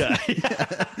 Yeah.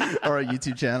 Or a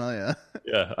YouTube channel. Yeah.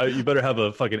 Yeah. You better have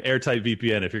a fucking airtight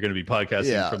VPN if you're going to be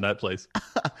podcasting from that place.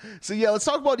 So, yeah, let's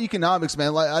talk about economics,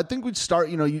 man. Like, I think we'd start,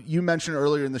 you mentioned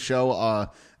earlier in the show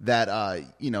that,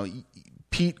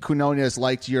 Pete Quinones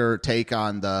liked your take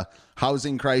on the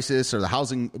housing crisis or the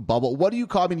housing bubble. What do you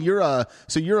call? I mean, you're a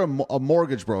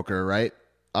mortgage broker, right?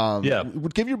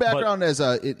 Would give your background as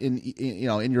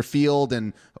in your field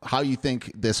and how you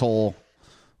think this whole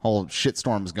whole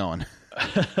shitstorm's going.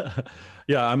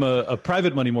 Yeah, I'm a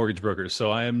private money mortgage broker,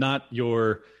 so I am not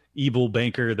your evil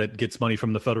banker that gets money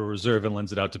from the Federal Reserve and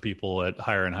lends it out to people at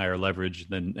higher and higher leverage,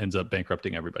 then ends up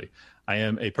bankrupting everybody. I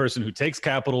am a person who takes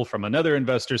capital from another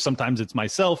investor. Sometimes it's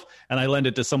myself, and I lend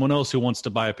it to someone else who wants to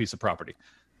buy a piece of property.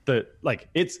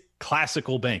 It's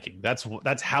classical banking.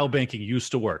 That's how banking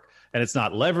used to work, and it's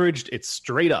not leveraged. It's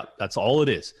straight up. That's all it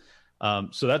is.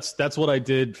 So that's what I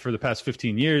did for the past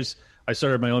 15 years. I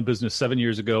started my own business 7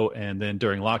 years ago, and then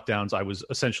during lockdowns, I was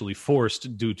essentially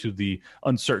forced, due to the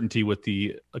uncertainty with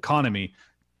the economy,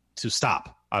 to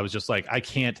stop. I was just like, I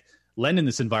can't lend in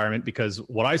this environment, because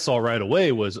what I saw right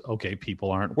away was, okay, people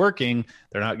aren't working,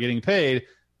 they're not getting paid,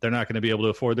 they're not going to be able to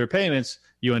afford their payments.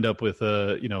 You end up with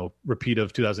a repeat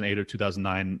of 2008 or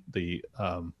 2009, the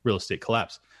real estate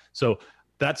collapse. So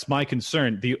that's my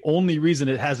concern. The only reason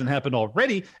it hasn't happened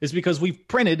already is because we've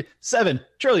printed $7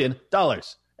 trillion.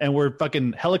 And we're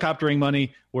fucking helicoptering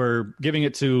money. We're giving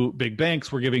it to big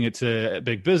banks. We're giving it to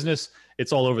big business.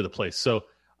 It's all over the place. So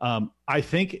I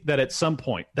think that at some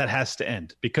point that has to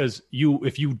end, because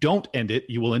if you don't end it,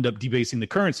 you will end up debasing the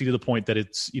currency to the point that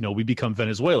we become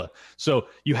Venezuela. So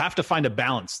you have to find a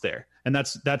balance there. And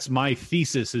that's my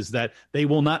thesis, is that they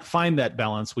will not find that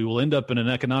balance. We will end up in an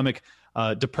economic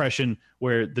depression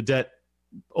where the debt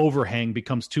overhang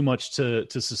becomes too much to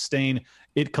sustain.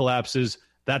 It collapses.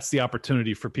 That's the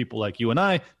opportunity for people like you and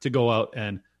I to go out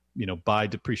and buy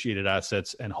depreciated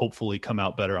assets and hopefully come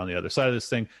out better on the other side of this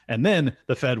thing. And then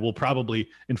the Fed will probably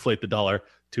inflate the dollar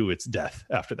to its death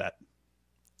after that.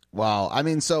 Wow. I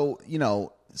mean, so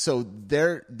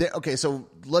they're okay. So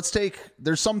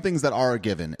there's some things that are a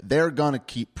given. They're going to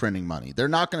keep printing money. They're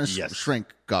not going to shrink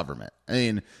government. I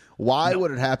mean, why would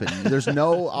it happen? There's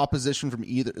no opposition from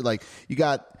either.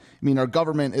 Our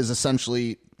government is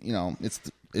essentially,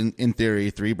 it's in theory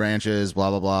 3 branches, blah,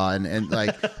 blah, blah. And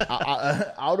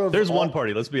out of, there's one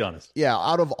party, let's be honest. Yeah.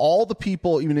 Out of all the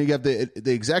people, you have the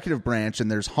executive branch,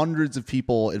 and there's hundreds of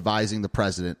people advising the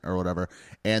president or whatever.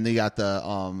 And you got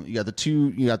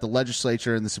the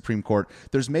legislature and the Supreme Court.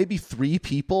 There's maybe 3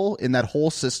 people in that whole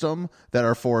system that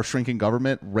are for shrinking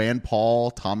government: Rand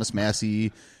Paul, Thomas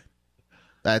Massie.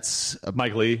 That's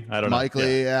Mike Lee. I don't know. Mike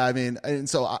Lee. Yeah. I mean, and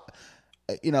so,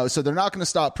 so they're not going to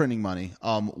stop printing money.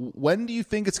 When do you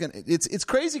think it's going to? It's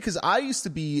crazy, because I used to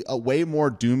be way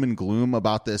more doom and gloom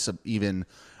about this. Even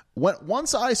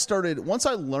once I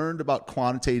learned about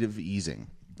quantitative easing,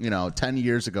 10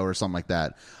 years ago or something like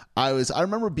that. I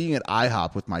remember being at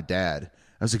IHOP with my dad.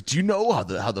 I was like, "Do you know how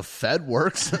the Fed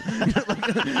works?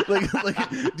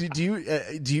 Do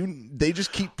you? They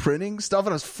just keep printing stuff?" And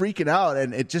I was freaking out,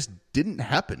 and it just didn't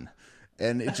happen.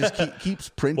 And it just keeps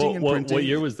printing and printing. What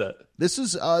year was that? This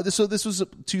was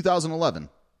 2011.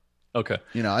 Okay.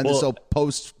 So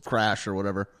post crash or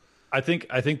whatever. I think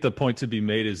the point to be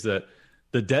made is that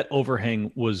the debt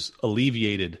overhang was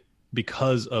alleviated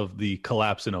because of the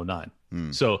collapse in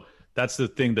 2009. So that's the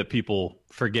thing that people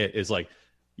forget, is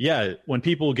when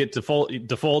people get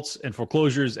defaults and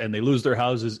foreclosures and they lose their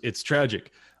houses, it's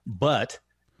tragic, but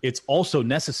it's also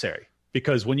necessary.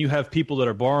 Because when you have people that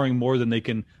are borrowing more than they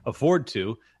can afford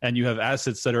to, and you have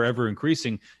assets that are ever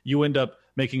increasing, you end up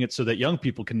making it so that young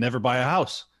people can never buy a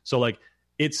house. So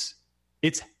it's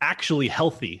actually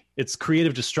healthy. It's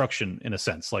creative destruction in a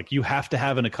sense. You have to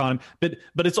have an economy,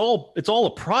 but it's all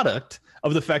a product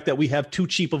of the fact that we have too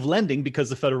cheap of lending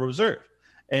because of the Federal Reserve,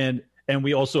 and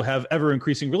we also have ever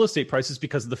increasing real estate prices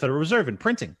because of the Federal Reserve and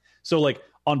printing. So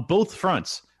on both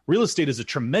fronts, real estate is a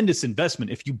tremendous investment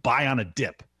if you buy on a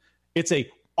dip. It's a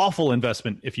awful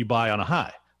investment if you buy on a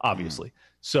high, obviously.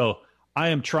 So I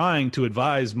am trying to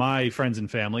advise my friends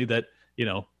and family that,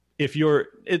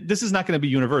 this is not going to be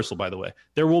universal, by the way.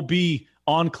 There will be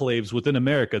enclaves within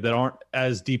America that aren't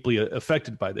as deeply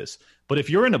affected by this. But if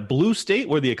you're in a blue state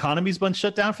where the economy's been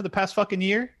shut down for the past fucking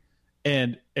year,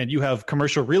 and you have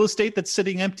commercial real estate that's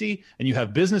sitting empty, and you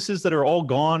have businesses that are all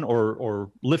gone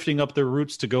or lifting up their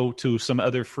roots to go to some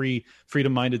other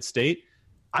freedom-minded state,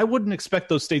 I wouldn't expect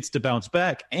those states to bounce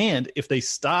back. And if they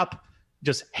stop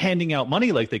just handing out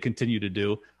money like they continue to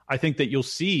do, I think that you'll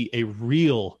see a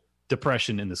real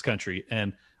depression in this country.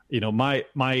 And,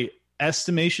 my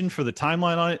estimation for the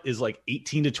timeline on it is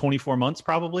 18 to 24 months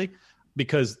probably,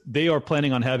 because they are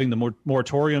planning on having the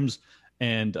moratoriums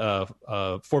and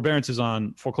forbearances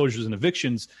on foreclosures and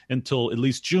evictions until at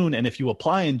least June. And if you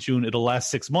apply in June, it'll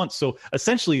last 6 months. So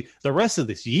essentially the rest of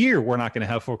this year, we're not going to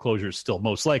have foreclosures still,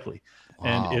 most likely.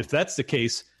 Wow. And if that's the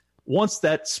case, once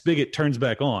that spigot turns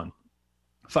back on,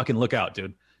 fucking look out,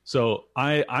 dude. So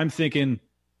I'm thinking,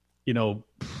 I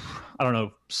don't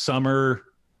know, summer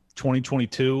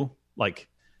 2022.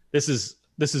 This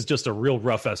this is just a real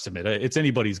rough estimate. It's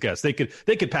anybody's guess. They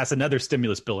could pass another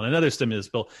stimulus bill and another stimulus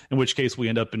bill, in which case we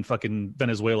end up in fucking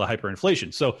Venezuela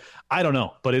hyperinflation. So I don't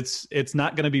know, but it's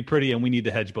not going to be pretty, and we need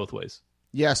to hedge both ways.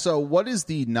 Yeah. So what is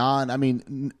the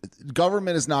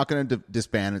government is not going to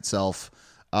disband itself.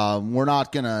 We're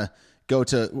not going to go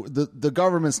to the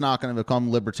government's not going to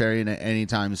become libertarian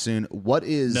anytime soon. What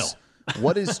is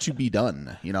to be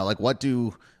done?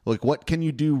 What can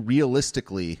you do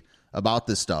realistically about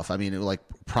this stuff? I mean, like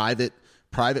private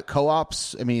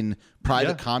co-ops. I mean,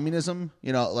 private communism.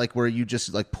 Where you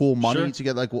just like pool money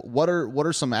together. Like, what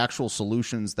are some actual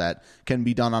solutions that can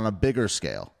be done on a bigger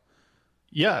scale?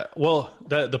 Yeah, well,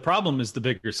 the problem is the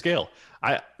bigger scale.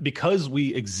 Because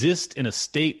we exist in a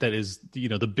state that is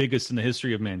the biggest in the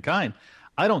history of mankind.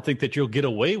 I don't think that you'll get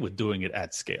away with doing it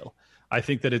at scale. I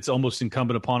think that it's almost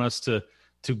incumbent upon us to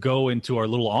go into our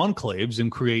little enclaves and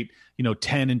create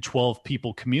 10 and 12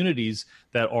 people communities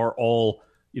that are all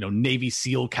Navy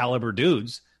SEAL caliber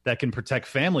dudes that can protect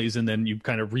families, and then you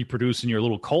kind of reproduce in your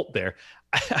little cult there.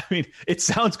 I mean, it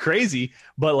sounds crazy,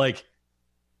 but like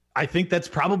I think that's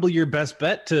probably your best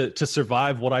bet to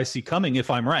survive what I see coming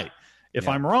if I'm right. If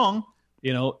I'm wrong,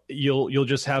 you'll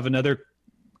just have another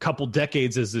couple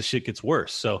decades as this shit gets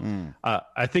worse. So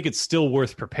I think it's still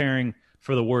worth preparing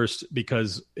for the worst,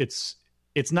 because it's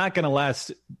not going to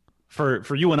last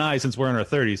for you and I, since we're in our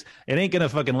 30s. It ain't going to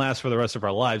fucking last for the rest of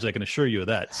our lives. I can assure you of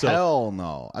that. So hell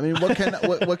no. I mean,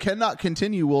 what cannot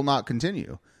continue will not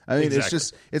continue. I mean,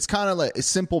 exactly. It's kind of like a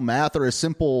simple math, or a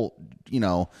simple,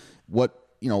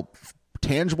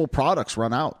 tangible products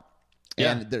run out.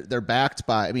 And they're backed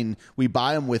by, I mean, we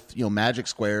buy them with, magic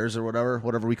squares or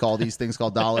whatever we call these things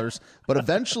called dollars. But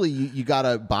eventually you got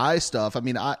to buy stuff. I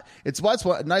mean, it's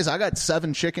nice. I got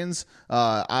 7 chickens.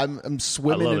 I'm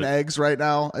swimming in eggs right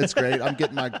now. It's great. I'm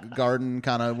getting my garden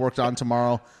kind of worked on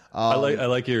tomorrow. I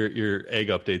like your egg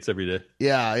updates every day.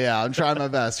 Yeah. I'm trying my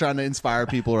best, trying to inspire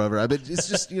people or whatever. But it's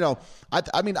just,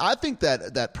 I think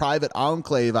that private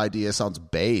enclave idea sounds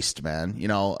based, man.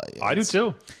 I do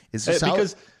too. It's just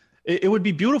because it would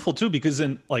be beautiful too, because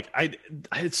then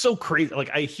it's so crazy.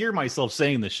 Like, I hear myself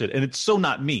saying this shit, and it's so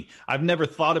not me. I've never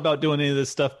thought about doing any of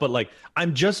this stuff, but like,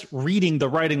 I'm just reading the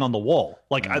writing on the wall.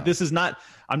 Like,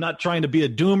 I'm not trying to be a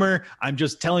doomer. I'm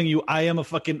just telling you, I am a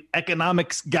fucking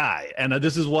economics guy, and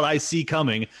this is what I see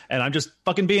coming, and I'm just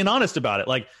fucking being honest about it.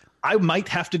 Like, I might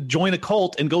have to join a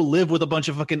cult and go live with a bunch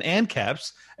of fucking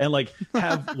ANCAPs and like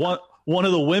have one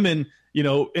of the women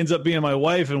ends up being my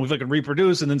wife, and we fucking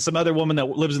reproduce. And then some other woman that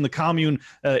lives in the commune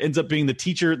ends up being the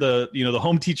teacher, the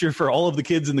home teacher for all of the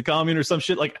kids in the commune or some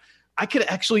shit. Like, I could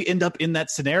actually end up in that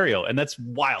scenario, and that's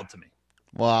wild to me.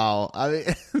 Wow. I mean,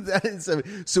 that is,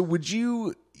 so would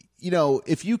you,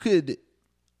 if you could,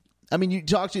 I mean, you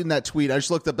talked in that tweet. I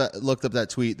just looked up that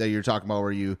tweet that you're talking about,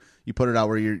 where you put it out,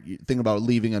 where you're thinking about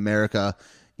leaving America.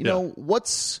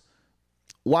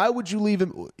 Why would you leave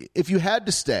him if you had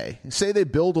to stay? Say they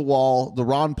build a wall, the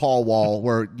Ron Paul wall,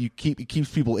 where it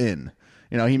keeps people in.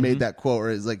 He made that quote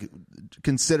where it's like,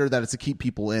 consider that it's to keep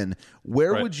people in.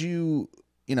 Where would you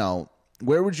go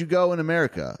in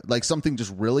America? Like something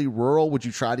just really rural? Would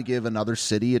you try to give another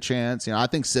city a chance? I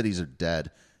think cities are dead.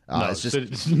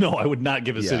 No, I would not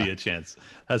give a city a chance.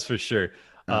 That's for sure.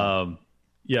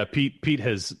 Yeah, Pete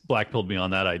has blackpilled me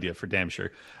on that idea for damn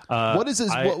sure. What is this?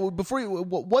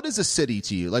 What is a city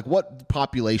to you? Like, what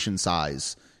population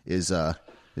size is a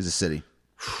city?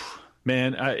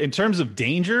 Man, in terms of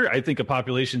danger, I think a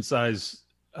population size.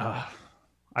 I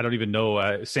don't even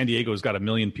know. San Diego's got 1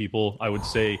 million people. I would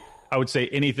say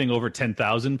anything over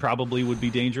 10,000 probably would be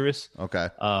dangerous. Okay.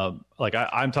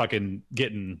 I'm talking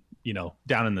getting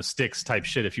down in the sticks type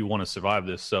shit if you want to survive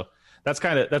this. So that's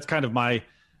kind of my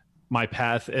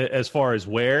path as far as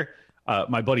where.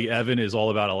 My buddy Evan is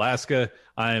all about Alaska.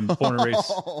 I'm born and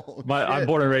raised. I'm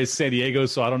born and raised San Diego,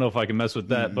 so I don't know if I can mess with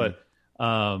that. But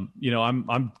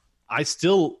I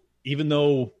still, even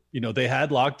though they had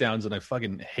lockdowns, and I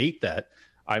fucking hate that,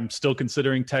 I'm still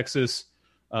considering Texas.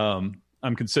 I'm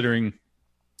considering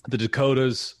the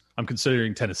Dakotas. I'm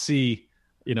considering Tennessee.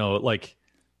 Like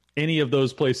any of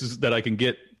those places that I can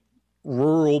get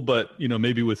rural, but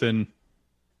maybe within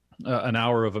an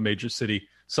hour of a major city.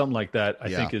 Something like that, I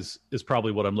think is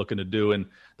probably what I'm looking to do. And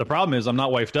the problem is I'm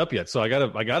not wifed up yet, so I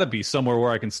gotta be somewhere where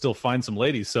I can still find some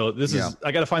ladies. So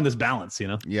I gotta find this balance,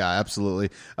 Yeah, absolutely.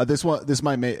 This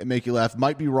might make you laugh.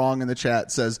 Might be wrong in the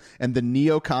chat. Says, and the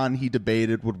neocon he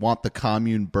debated would want the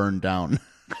commune burned down.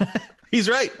 He's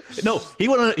right. No, he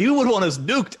would want us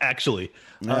nuked. Actually,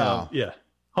 yeah.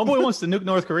 Homeboy wants to nuke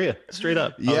North Korea straight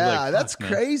up. Yeah, that's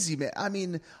crazy, man. I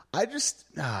mean,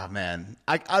 man,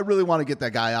 I really want to get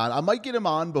that guy on. I might get him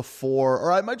on before,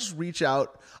 or I might just reach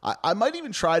out. I might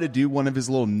even try to do one of his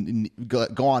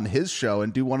go on his show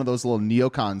and do one of those little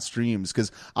neocon streams,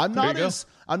 because I'm not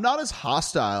as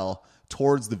hostile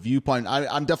towards the viewpoint.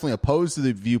 I'm definitely opposed to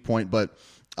the viewpoint, but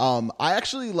I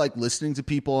actually like listening to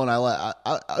people, and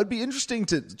I'd be interesting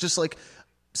to just like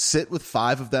sit with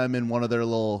 5 of them in one of their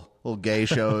little gay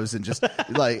shows and just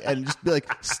just be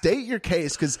like, state your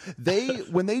case, because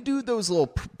when they do those little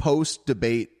post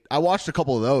debate, I watched a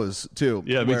couple of those too.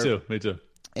 Yeah, me too.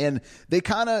 And they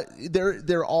kind of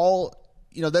they're all,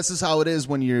 this is how it is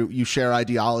when you share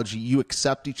ideology. You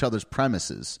accept each other's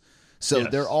premises. So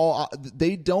yes.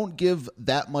 They don't give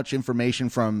that much information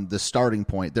from the starting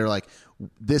point. They're like,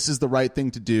 this is the right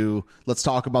thing to do. Let's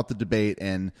talk about the debate.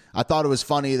 And I thought it was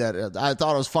funny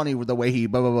with the way he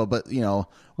blah, blah, blah. But,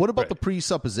 what about the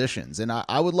presuppositions? And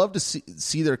I would love to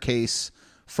see their case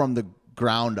from the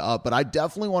ground up. But I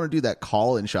definitely want to do that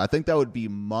call-in show. I think that would be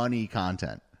money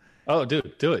content. Oh,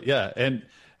 dude, do it. Yeah. And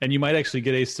you might actually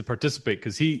get Ace to participate,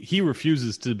 because he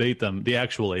refuses to debate them, the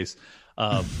actual Ace.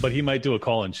 But he might do a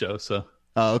call-in show. So.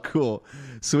 Oh, cool.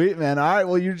 Sweet, man. All right.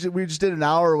 Well, we just did an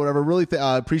hour or whatever. Really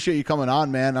appreciate you coming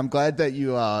on, man. I'm glad that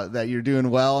you're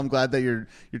doing well. I'm glad that your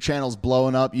channel's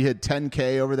blowing up. You hit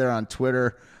 10K over there on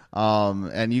Twitter.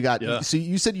 And you got, so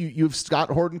you said you have Scott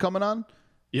Horton coming on?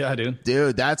 Yeah, dude.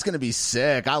 Dude, that's going to be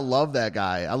sick. I love that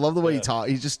guy. I love the way he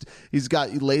talks. He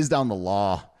lays down the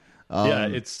law.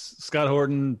 It's Scott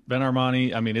Horton, Vin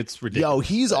Armani. I mean, it's ridiculous. Yo,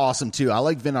 he's awesome too. I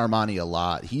like Vin Armani a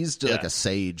lot. He's just like a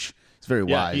sage. He's very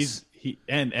wise.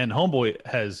 And Homeboy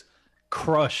has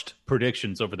crushed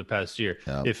predictions over the past year.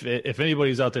 Yep. If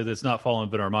anybody's out there that's not following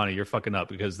Vin Armani, you're fucking up,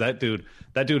 because that dude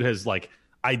has like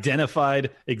identified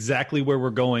exactly where we're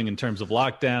going in terms of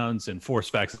lockdowns and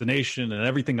forced vaccination and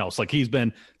everything else. Like, he's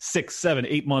been 6, 7,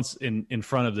 8 months in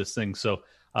front of this thing. So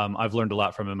I've learned a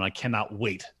lot from him, and I cannot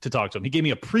wait to talk to him. He gave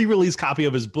me a pre-release copy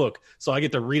of his book, so I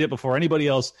get to read it before anybody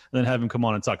else, and then have him come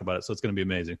on and talk about it. So it's going to be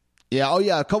amazing. Yeah. Oh,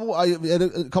 yeah. I had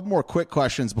a couple more quick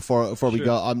questions before we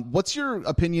go. What's your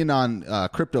opinion on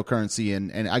cryptocurrency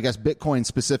and I guess Bitcoin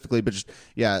specifically? But just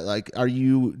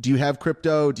do you have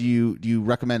crypto? Do you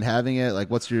recommend having it? Like,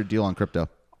 what's your deal on crypto?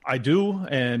 I do,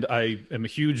 and I am a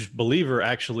huge believer,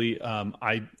 actually.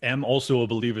 I am also a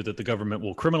believer that the government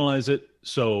will criminalize it,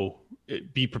 so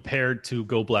be prepared to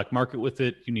go black market with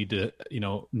it. You need to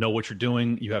know what you're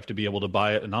doing. You have to be able to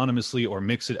buy it anonymously or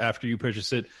mix it after you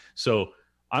purchase it. So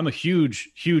I'm a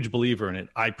huge believer in it.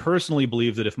 I personally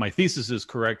believe that if my thesis is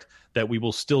correct, that we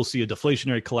will still see a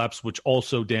deflationary collapse, which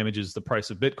also damages the price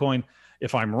of Bitcoin.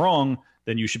 If I'm wrong,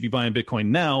 then you should be buying Bitcoin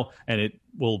now, and it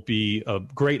will be a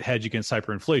great hedge against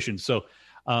hyperinflation. So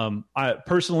I'm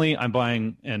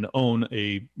buying and own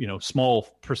a small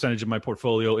percentage of my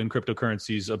portfolio in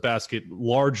cryptocurrencies, a basket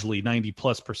largely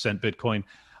 90+% Bitcoin.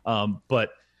 But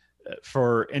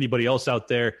for anybody else out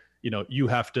there, you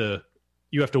have to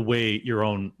weigh your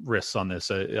own risks on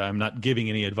this. I'm not giving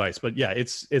any advice, but yeah,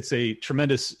 it's a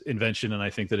tremendous invention, and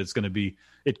I think that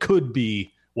it could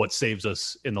be what saves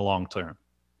us in the long term.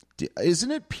 Isn't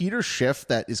it Peter Schiff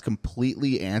that is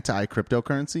completely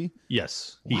anti-cryptocurrency?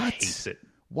 Yes, he hates it.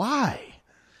 Why?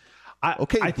 I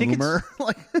think boomer.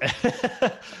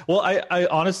 Well, I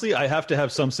honestly, I have to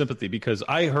have some sympathy, because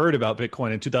I heard about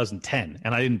Bitcoin in 2010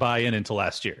 and I didn't buy in until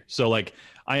last year. So like,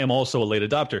 I am also a late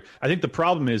adopter. I think the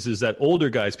problem is that older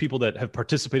guys, people that have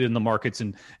participated in the markets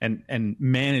and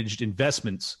managed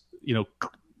investments,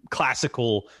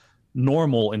 classical,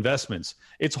 normal investments,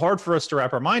 it's hard for us to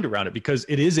wrap our mind around it, because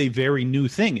it is a very new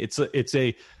thing. It's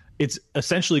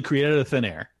essentially created out of thin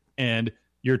air, and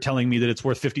you're telling me that it's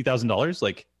worth $50,000?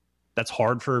 Like, that's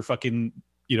hard for fucking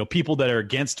people that are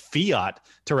against fiat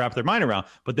to wrap their mind around.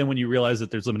 But then when you realize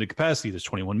that there's limited capacity, there's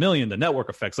 21 million, the network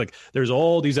effects, like there's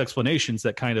all these explanations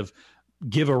that kind of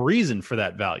give a reason for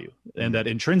that value and that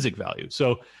intrinsic value.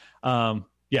 So I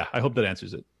hope that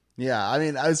answers it. Yeah, I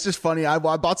mean, it's just funny. I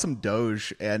bought some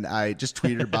Doge, and I just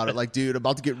tweeted about it, like, dude,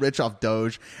 about to get rich off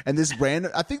Doge. And this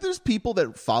random, I think there's people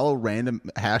that follow random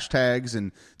hashtags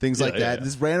and things like that. Yeah.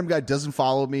 This random guy doesn't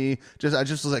follow me. I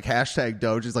just was like, hashtag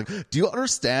Doge. It's like, do you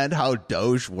understand how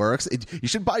Doge works? You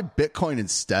should buy Bitcoin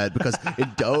instead, because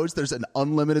in Doge there's an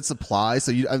unlimited supply.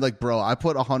 So I'm like, bro, I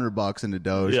put $100 into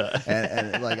Doge,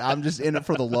 and like, I'm just in it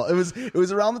for the low. It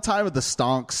was around the time of the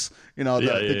stonks,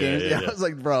 the games. Yeah. I was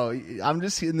like, bro, I'm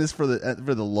just in this for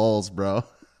the lulz, bro.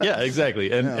 Yeah,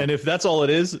 exactly. And if that's all it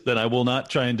is, then I will not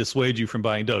try and dissuade you from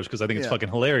buying Doge, because I think it's fucking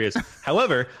hilarious.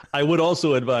 However, I would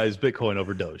also advise Bitcoin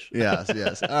over Doge.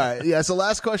 Yes. All right. Yeah. So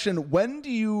last question: when do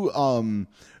you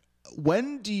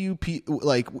when do you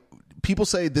like? People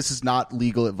say this is not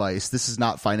legal advice. This is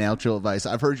not financial advice.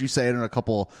 I've heard you say it in a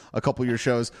couple of your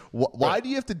shows. Why do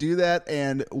you have to do that?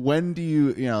 And when do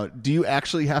do you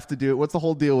actually have to do it? What's the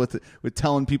whole deal with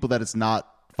telling people that it's not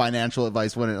financial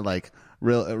advice when it like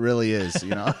it really is?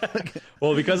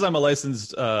 Well, because I'm a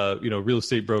licensed real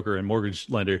estate broker and mortgage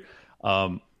lender.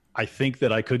 I think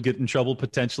that I could get in trouble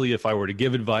potentially if I were to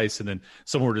give advice and then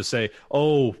someone were to say,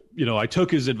 oh, I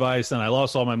took his advice and I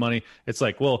lost all my money. It's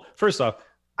like, well, first off,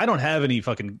 I don't have any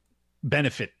fucking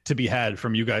benefit to be had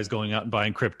from you guys going out and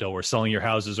buying crypto or selling your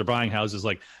houses or buying houses.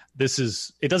 Like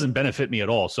it doesn't benefit me at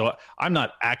all. So I'm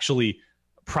not actually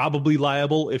probably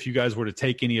liable if you guys were to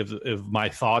take any of my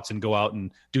thoughts and go out and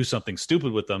do something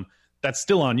stupid with them. That's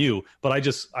still on you. But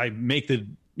I make the,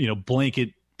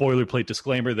 blanket boilerplate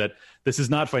disclaimer that this is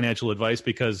not financial advice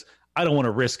because I don't want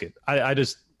to risk it. I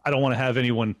don't want to have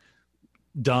anyone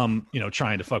dumb,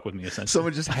 trying to fuck with me essentially.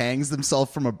 Someone just hangs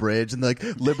themselves from a bridge and like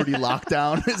Liberty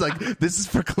Lockdown is like, this is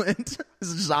for Clint. This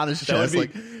is just on his chest. That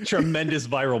would be tremendous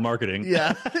viral marketing.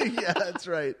 Yeah. Yeah, that's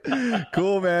right.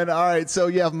 Cool, man. All right. So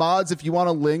yeah, mods, if you want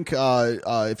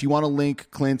to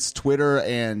link Clint's Twitter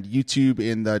and YouTube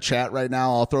in the chat right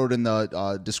now, I'll throw it in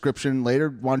the description later.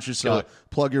 Why don't you just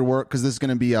plug your work? Cause this is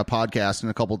going to be a podcast in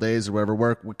a couple days or whatever.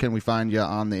 Where can we find you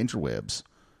on the interwebs?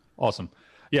 Awesome.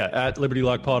 Yeah, at Liberty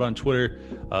Lock Pod on Twitter,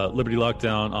 Liberty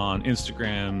Lockdown on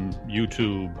Instagram,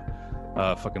 YouTube,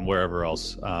 fucking wherever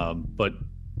else. And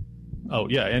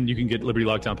you can get Liberty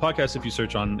Lockdown podcast if you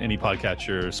search on any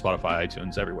podcatcher, Spotify,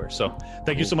 iTunes, everywhere. So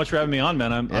thank you so much for having me on,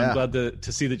 man. I'm glad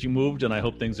to see that you moved, and I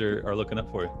hope things are looking up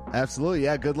for you. Absolutely,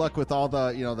 yeah. Good luck with all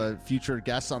the the future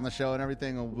guests on the show and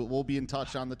everything. We'll be in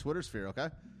touch on the Twitter sphere. Okay.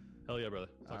 Hell yeah, brother.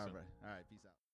 All right, peace out.